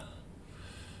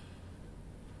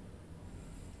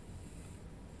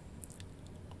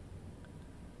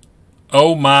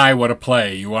 Oh my, what a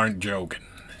play. You aren't joking.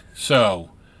 So,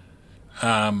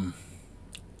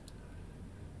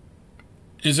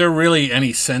 is there really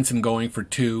any sense in going for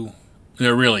 2?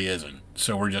 There really isn't.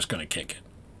 So we're just going to kick it.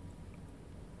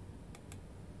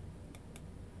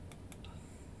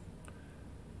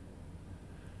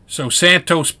 So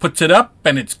Santos puts it up,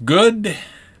 and it's good.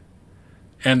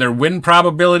 And their win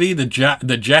probability, the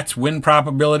Jets' win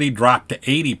probability dropped to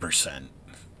 80%.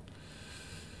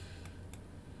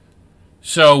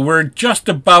 So we're just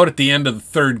about at the end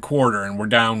of the 3rd quarter, and we're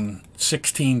down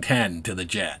 16-10 to the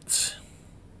Jets.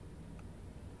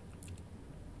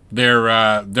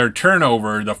 Their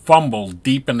turnover, the fumble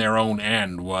deep in their own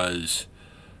end, was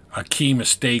a key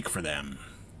mistake for them.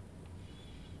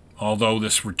 Although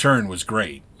this return was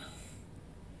great.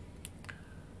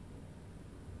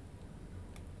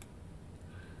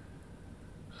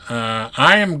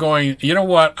 I am going, you know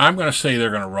what? I'm going to say they're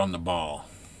going to run the ball.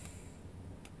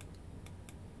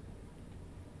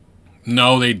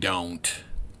 No, they don't.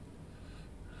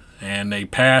 And they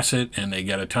pass it, and they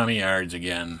get a ton of yards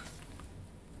again.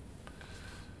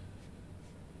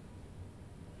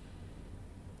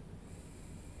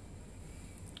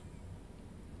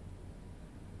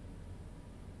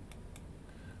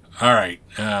 All right,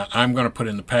 I'm going to put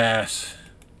in the pass.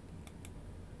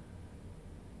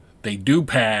 They do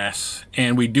pass,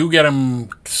 and we do get them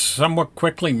somewhat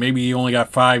quickly. Maybe he only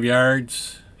got 5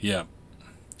 yards. Yep.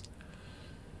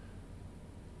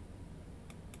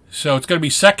 So it's going to be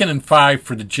 2nd and 5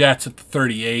 for the Jets at the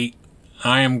 38.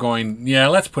 I am going, yeah,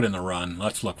 let's put in the run.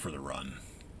 Let's look for the run.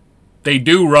 They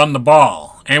do run the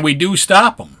ball, and we do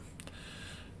stop them.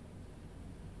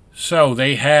 So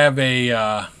they have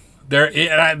a, they're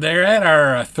at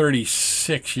our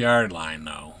 36-yard line,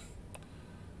 though.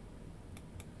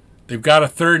 They've got a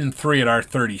 3rd and 3 at our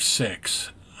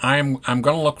 36. I'm going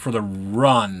to look for the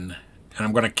run, and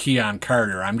I'm going to key on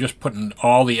Carter. I'm just putting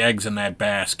all the eggs in that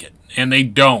basket. And they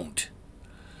don't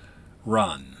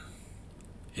run,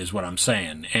 is what I'm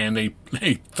saying. And they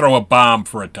throw a bomb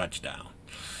for a touchdown.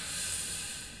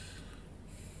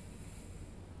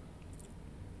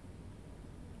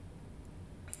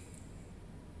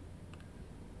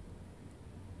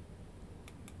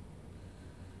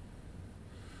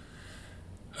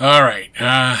 All right.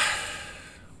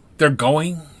 They're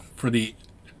going for the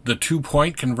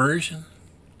 2-point conversion.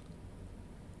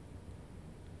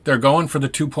 They're going for the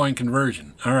 2-point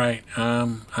conversion. All right.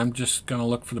 I'm just going to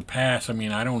look for the pass. I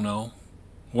mean, I don't know.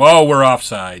 Whoa, we're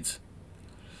offsides.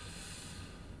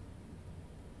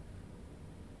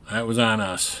 That was on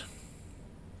us.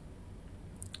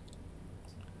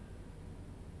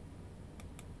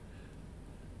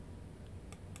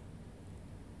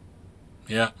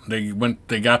 Yeah, they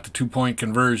got the 2-point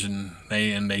conversion.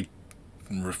 They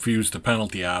refused the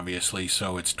penalty, obviously,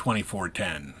 so it's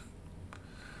 24-10.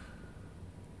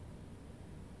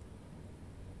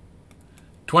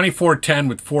 24-10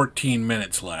 with 14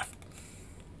 minutes left.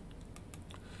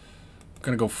 I'm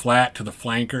going to go flat to the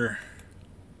flanker.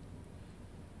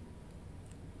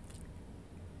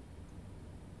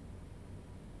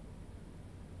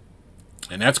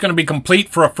 And that's going to be complete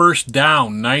for a first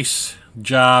down. Nice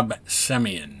job,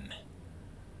 Semien.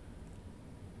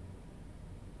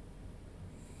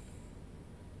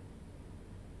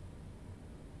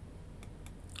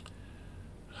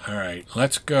 All right,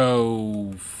 let's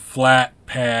go flat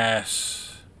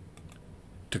pass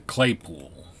to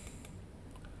Claypool.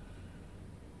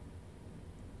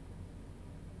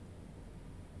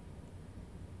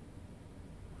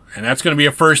 And that's going to be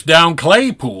a first down,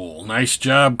 Claypool. Nice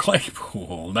job,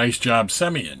 Claypool. Nice job,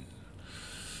 Semien.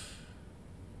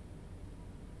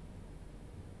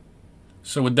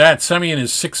 So with that, Semien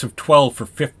is 6 of 12 for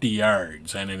 50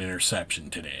 yards and an interception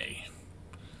today.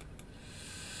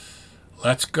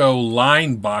 Let's go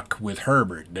line buck with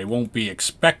Herbert. They won't be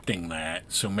expecting that,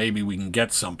 so maybe we can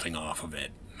get something off of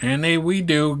it. And we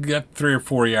do get 3 or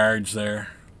 4 yards there.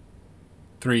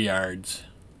 3 yards.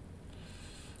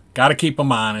 Got to keep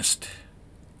them honest.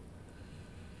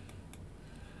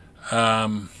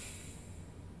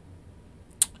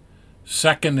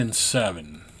 Second and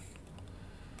 7.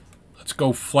 Let's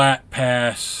go flat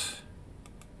pass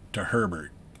to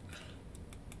Herbert.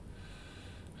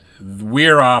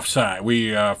 We're offside.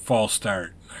 We false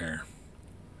start here.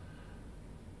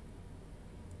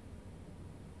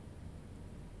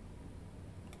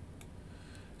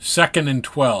 Second and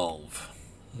 12.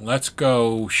 Let's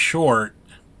go short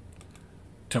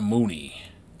to Mooney.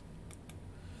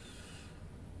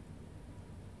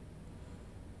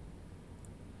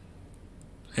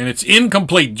 And it's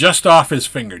incomplete, just off his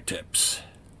fingertips.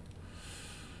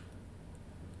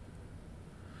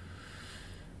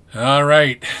 All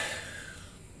right.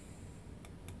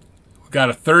 We've got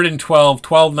a 3rd and 12,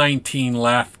 12-19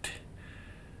 left.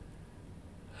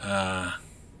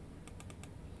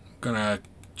 Going to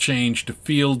change to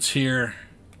Fields here.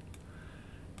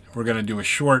 We're going to do a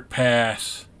short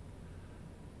pass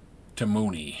to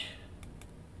Mooney.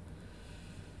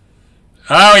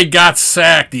 Oh, he got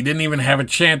sacked. He didn't even have a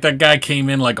chance. That guy came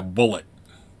in like a bullet.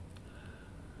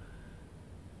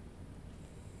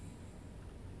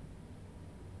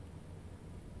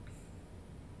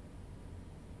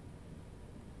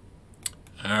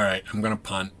 All right, I'm going to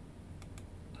punt.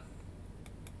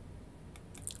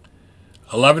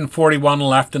 11:41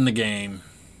 left in the game.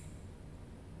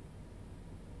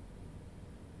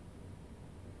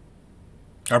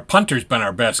 Our punter's been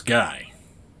our best guy.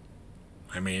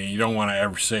 I mean, you don't want to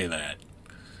ever say that.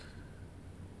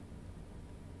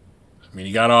 I mean,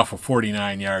 he got off a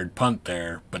 49-yard punt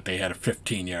there, but they had a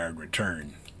 15-yard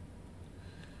return.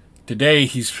 Today,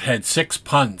 he's had 6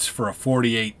 punts for a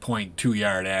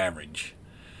 48.2-yard average.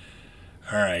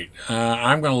 All right,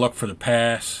 I'm going to look for the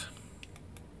pass.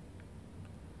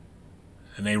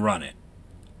 And they run it.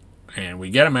 And we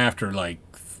get them after like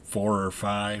 4 or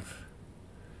 5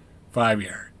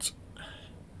 yards.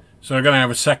 So they're going to have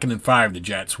a 2nd and 5, the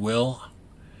Jets will.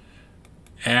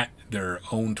 At their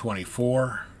own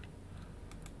 24.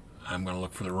 I'm going to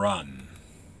look for the run.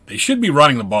 They should be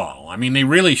running the ball. I mean, they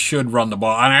really should run the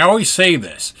ball. And I always say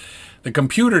this. The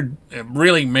computer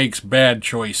really makes bad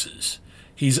choices.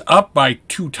 He's up by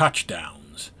 2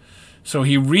 touchdowns. So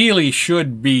he really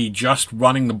should be just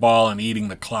running the ball and eating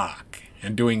the clock.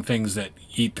 And doing things that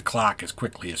eat the clock as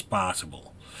quickly as possible.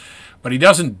 But he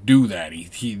doesn't do that.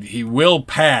 He will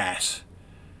pass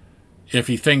if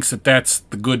he thinks that that's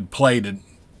the good play to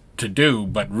do.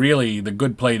 But really, the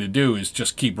good play to do is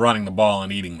just keep running the ball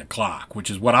and eating the clock, which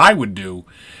is what I would do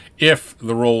if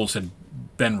the roles had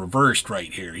been reversed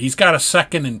right here. He's got a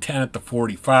 2nd and 10 at the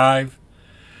 45.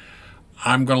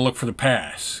 I'm going to look for the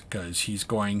pass because he's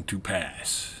going to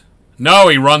pass. No,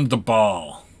 he runs the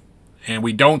ball. And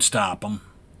we don't stop him.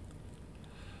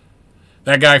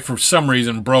 That guy, for some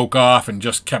reason, broke off and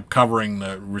just kept covering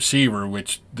the receiver,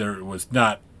 which there was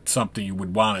not something you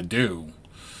would want to do.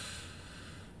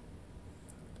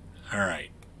 All right.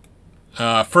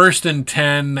 1st and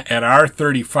 10 at our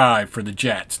 35 for the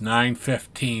Jets.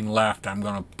 9:15 left. I'm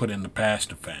going to put in the pass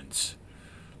defense.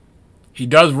 He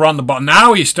does run the ball.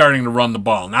 Now he's starting to run the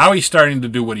ball. Now he's starting to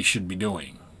do what he should be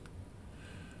doing.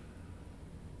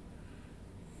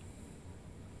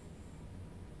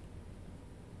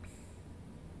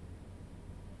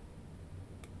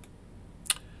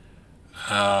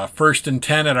 First and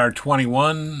 10 at our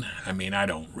 21. I mean, I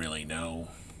don't really know.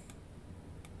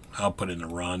 I'll put in the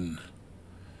run.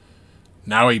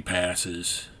 Now he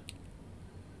passes.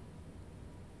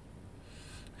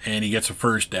 And he gets a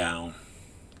first down.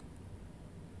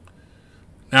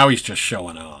 Now he's just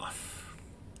showing off.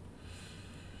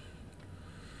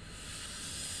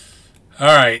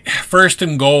 All right, first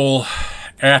and goal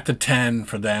at the 10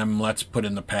 for them. Let's put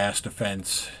in the pass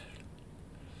defense.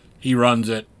 He runs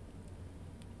it.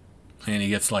 And he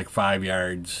gets like 5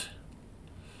 yards.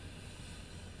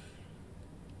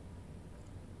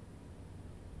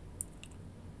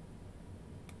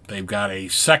 They've got a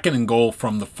second and goal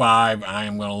from the 5. I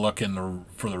am going to look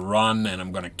for the run, and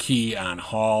I'm going to key on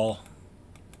Hall.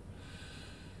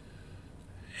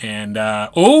 And,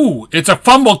 oh, it's a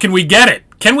fumble. Can we get it?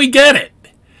 Can we get it?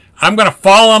 I'm going to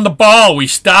fall on the ball. We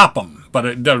stop him. But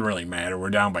it doesn't really matter. We're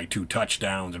down by 2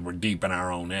 touchdowns, and we're deep in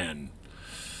our own end.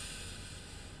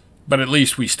 But at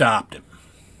least we stopped him.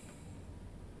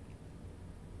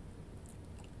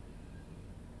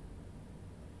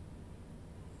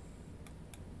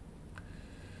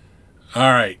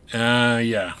 All right.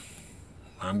 Yeah.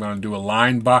 I'm going to do a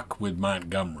line buck with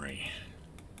Montgomery.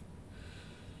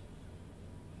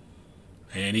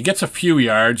 And he gets a few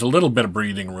yards, a little bit of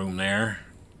breathing room there.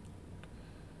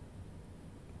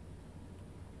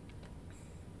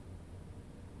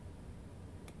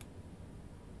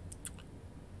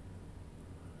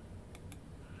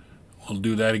 We'll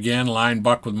do that again. Line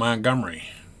buck with Montgomery.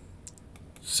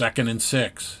 2nd and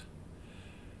 6.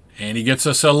 And he gets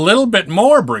us a little bit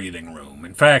more breathing room.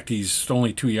 In fact, he's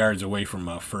only 2 yards away from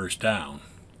a first down.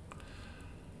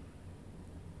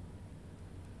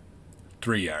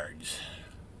 3 yards.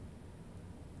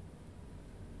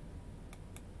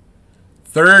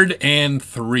 3rd and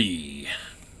 3.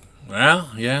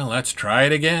 Well, yeah, let's try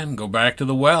it again. Go back to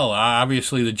the well.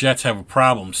 Obviously, the Jets have a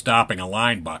problem stopping a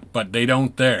line buck, but they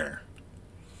don't there.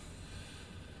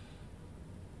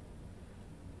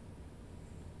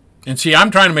 And see, I'm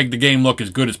trying to make the game look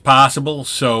as good as possible,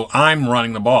 so I'm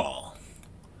running the ball.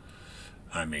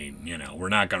 I mean, you know, we're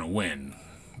not going to win.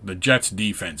 The Jets'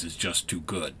 defense is just too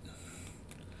good.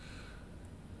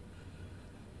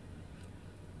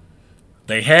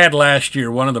 They had last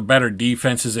year one of the better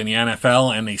defenses in the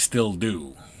NFL, and they still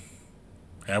do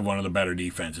have one of the better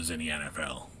defenses in the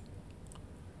NFL.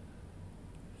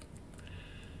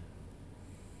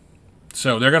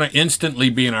 So they're going to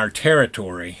instantly be in our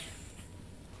territory.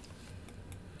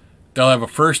 They'll have a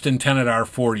 1st and 10 at our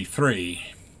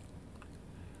 43.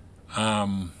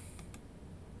 I'm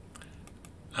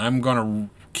going to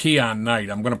key on Knight.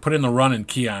 I'm going to put in the run and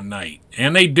key on Knight.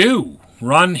 And they do.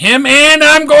 Run him, and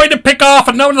I'm going to pick off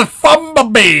another fumble,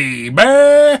 baby.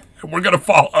 We're going to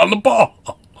fall on the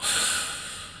ball.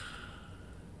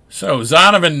 So,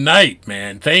 Zonovan Knight,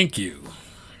 man, thank you.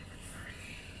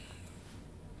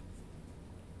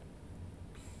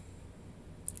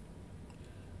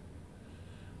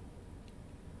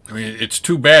 I mean, it's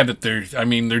too bad that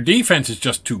their defense is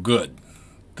just too good.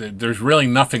 There's really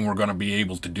nothing we're going to be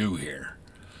able to do here.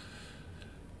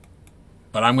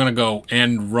 But I'm going to go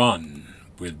end run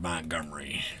with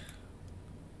Montgomery.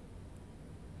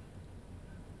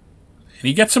 And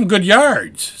he gets some good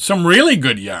yards. Some really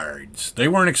good yards. They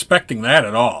weren't expecting that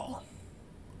at all.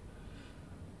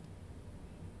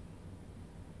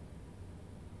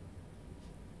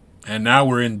 And now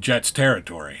we're in Jets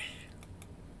territory.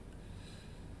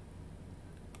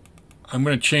 I'm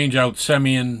going to change out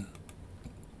Semien,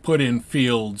 put in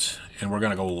Fields, and we're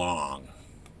going to go long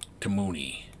to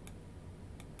Mooney.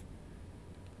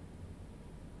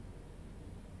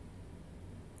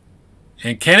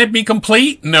 And can it be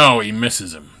complete? No, he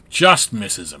misses him. Just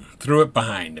misses him. Threw it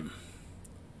behind him.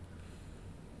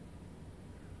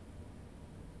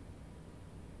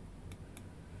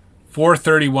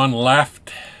 .431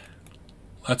 left.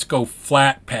 Let's go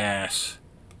flat pass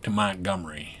to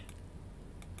Montgomery.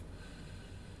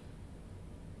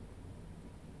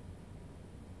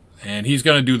 And he's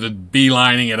going to do the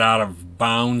beelining it out of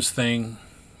bounds thing,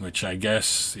 which I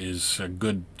guess is a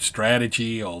good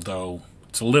strategy, although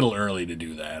it's a little early to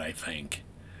do that, I think.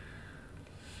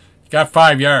 Got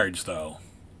 5 yards, though.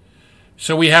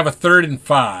 So we have a 3rd and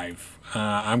 5.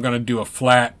 I'm going to do a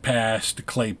flat pass to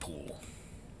Claypool.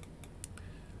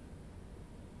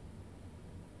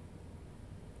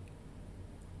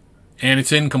 And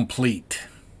it's incomplete.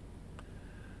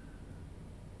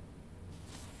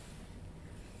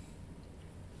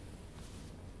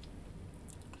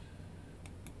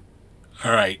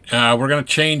 All right, we're going to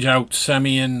change out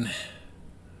Semien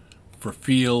for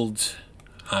Fields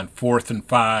on 4th and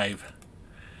 5.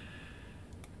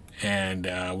 And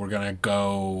we're going to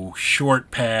go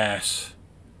short pass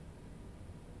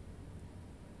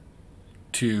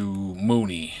to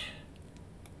Mooney.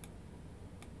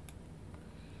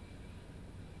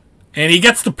 And he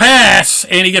gets the pass,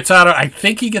 and he gets out of, I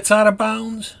think he gets out of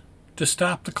bounds to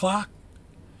stop the clock.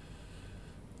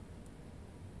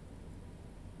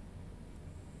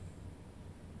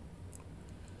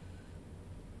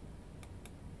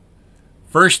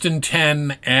 First and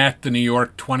 10 at the New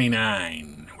York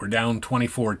 29. We're down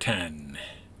 24-10.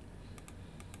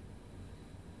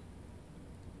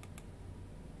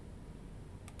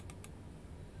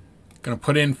 Going to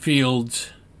put in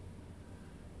Fields.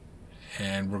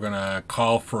 And we're going to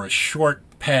call for a short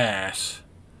pass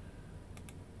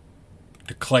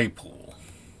to Claypool.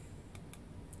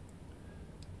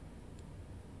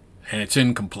 And it's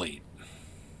incomplete.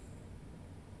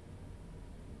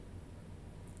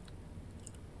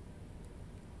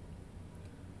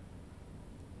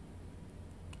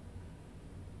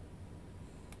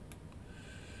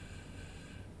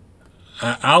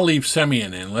 I'll leave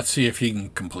Semien in. Let's see if he can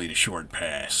complete a short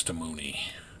pass to Mooney.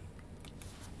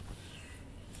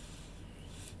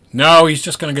 No, he's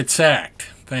just going to get sacked.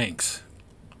 Thanks.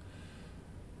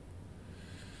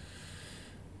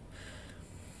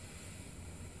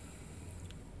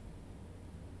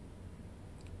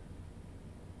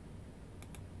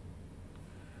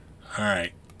 All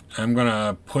right. I'm going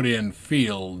to put in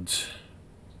Fields.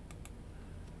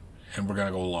 And we're going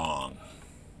to go long.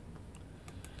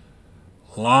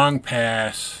 Long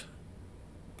pass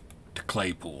to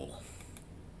Claypool.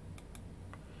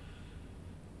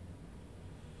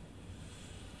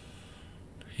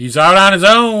 He's out on his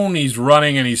own. He's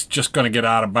running, and he's just going to get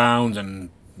out of bounds. And,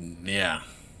 yeah,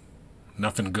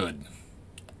 nothing good.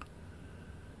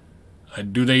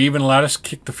 Do they even let us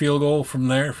kick the field goal from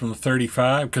there, from the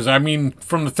 35? Because, I mean,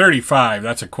 from the 35,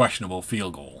 that's a questionable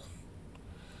field goal.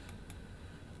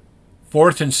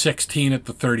 4th and 16 at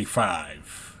the 35.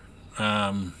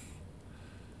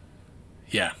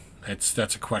 Yeah,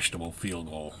 that's a questionable field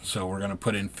goal. So we're going to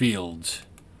put in Fields.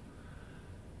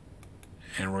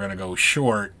 And we're going to go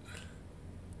short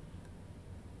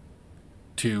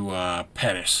to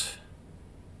Pettis.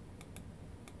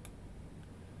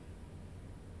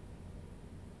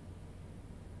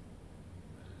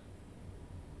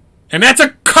 And that's a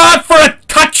caught for a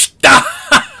touchdown!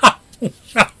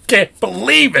 I can't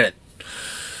believe it.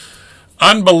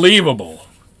 Unbelievable.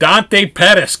 Dante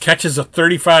Pettis catches a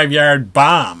 35-yard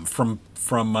bomb from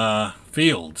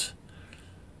Fields.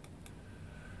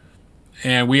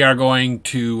 And we are going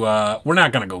to, we're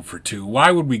not going to go for 2.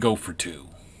 Why would we go for 2?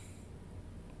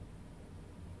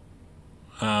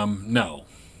 No.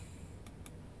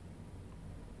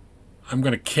 I'm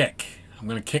going to kick. I'm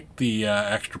going to kick the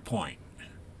extra point.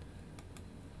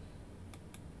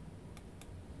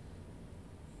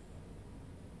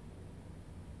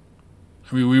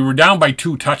 I mean, we were down by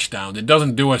 2 touchdowns. It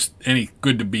doesn't do us any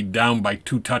good to be down by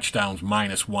 2 touchdowns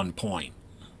minus 1 point.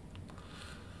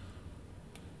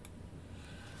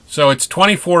 So it's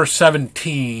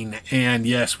 24-17, and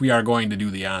yes, we are going to do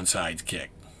the onside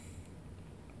kick.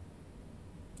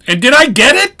 And did I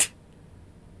get it?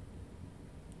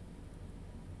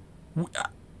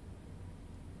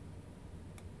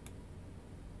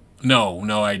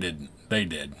 No, I didn't. They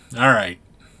did. All right.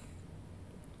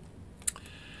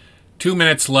 2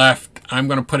 minutes left. I'm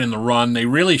going to put in the run. They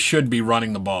really should be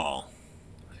running the ball.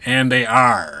 And they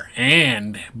are.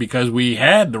 And because we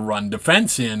had the run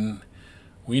defense in,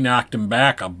 we knocked him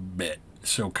back a bit.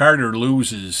 So Carter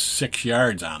loses 6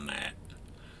 yards on that.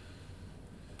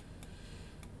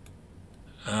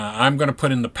 I'm going to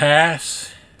put in the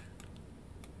pass.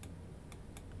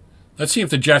 Let's see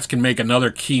if the Jets can make another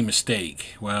key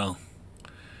mistake. Well,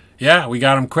 yeah, we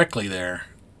got him quickly there.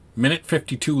 Minute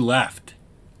 52 left.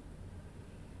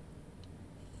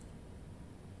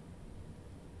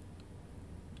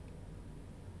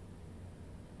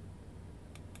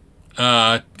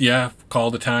 Yeah,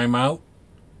 called a timeout.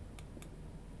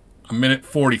 A minute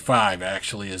 45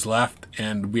 actually is left,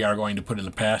 and we are going to put in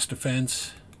the pass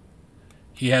defense.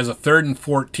 He has a 3rd and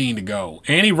 14 to go.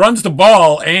 And he runs the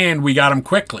ball, and we got him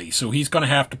quickly, so he's going to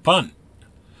have to punt.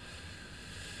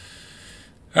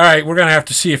 All right, we're going to have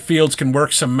to see if Fields can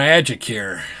work some magic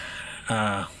here,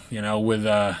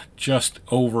 with just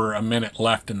over a minute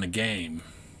left in the game.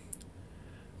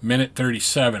 Minute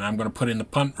 37, I'm going to put in the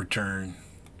punt return.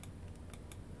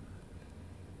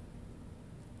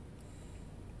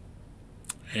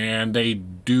 And they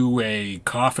do a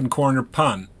coffin corner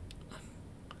punt.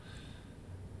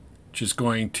 which is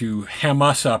going to hem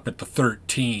us up at the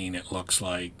 13, it looks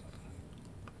like.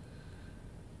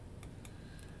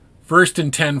 1st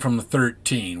and 10 from the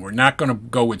 13. We're not going to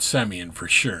go with Semien for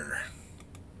sure.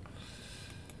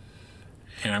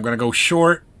 And I'm going to go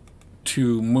short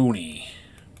to Mooney.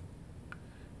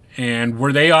 And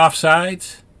were they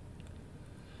offsides?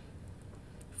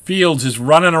 Fields is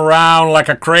running around like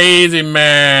a crazy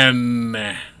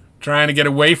man, trying to get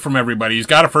away from everybody. He's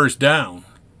got a first down.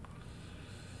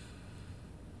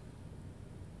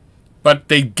 But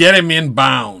they get him in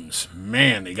bounds.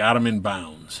 Man, they got him in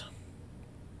bounds.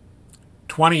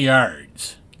 20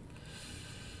 yards.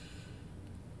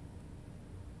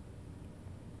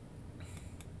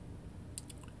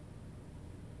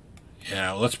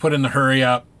 Yeah, let's put in the hurry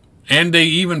up. And they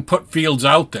even put Fields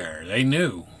out there. They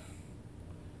knew.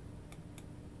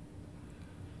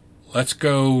 Let's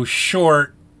go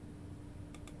short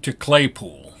to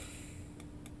Claypool.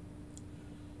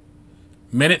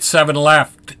 1:07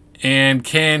 left. And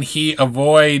can he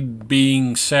avoid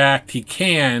being sacked? He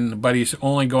can, but he's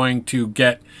only going to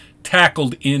get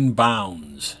tackled in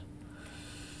bounds.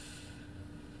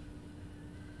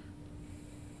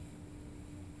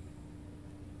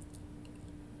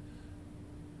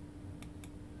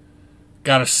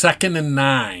 Got a 2nd and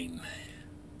 9.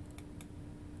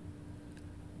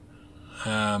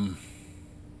 I'm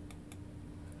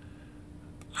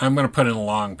going to put in a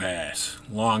long pass.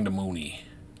 Long to Mooney.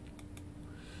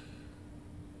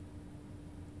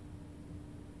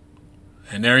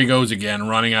 And there he goes again,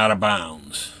 running out of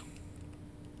bounds.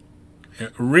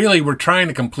 Really, we're trying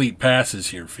to complete passes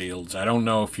here, Fields. I don't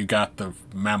know if you got the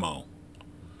memo.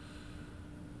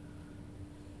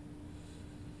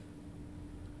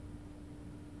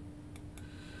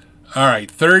 All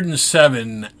right, 3rd and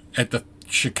 7 at the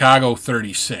Chicago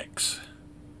 36.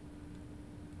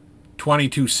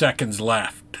 22 seconds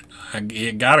left.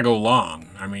 You got to go long.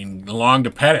 I mean, long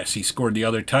to Pettis. He scored the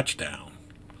other touchdown.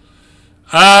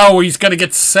 Oh, he's going to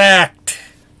get sacked.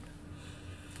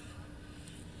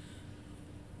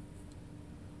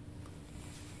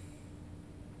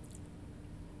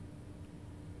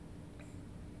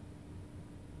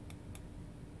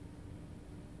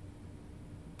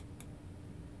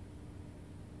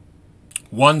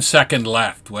 One second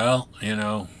left. Well, you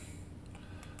know,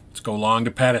 let's go long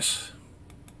to Pettis.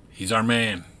 He's our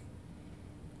man.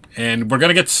 And we're going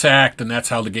to get sacked, and that's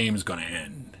how the game is going to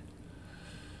end.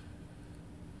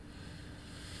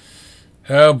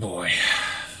 Oh, boy.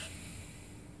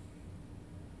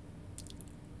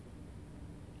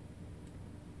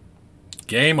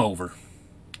 Game over.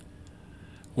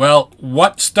 Well,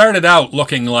 what started out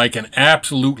looking like an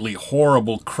absolutely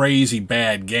horrible, crazy,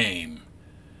 bad game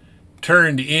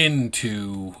turned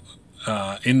into,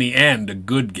 in the end, a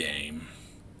good game.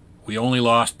 We only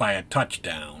lost by a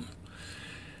touchdown.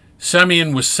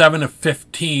 Semien was 7 of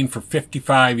 15 for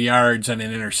 55 yards and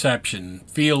an interception.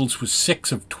 Fields was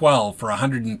 6 of 12 for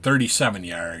 137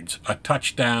 yards, a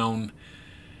touchdown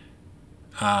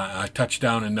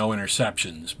and no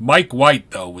interceptions. Mike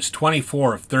White, though, was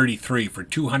 24 of 33 for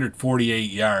 248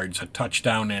 yards, a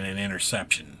touchdown and an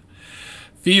interception.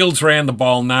 Fields ran the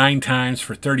ball 9 times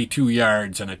for 32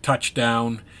 yards and a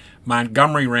touchdown.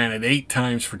 Montgomery ran it 8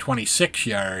 times for 26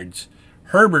 yards.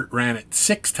 Herbert ran it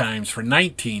 6 times for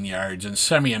 19 yards, and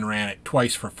Semien ran it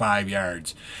twice for 5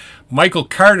 yards. Michael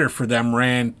Carter for them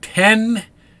ran 10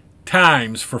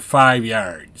 times for 5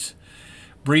 yards.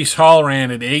 Breece Hall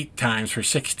ran it 8 times for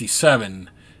 67.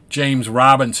 James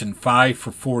Robinson 5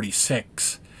 for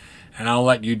 46. And I'll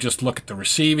let you just look at the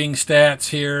receiving stats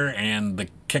here and the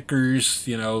kickers,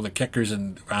 you know, the kickers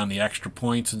on the extra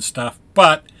points and stuff.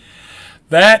 But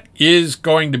that is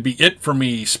going to be it for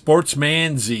me,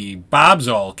 Sportsman Z, Bob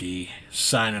Zolke,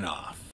 signing off.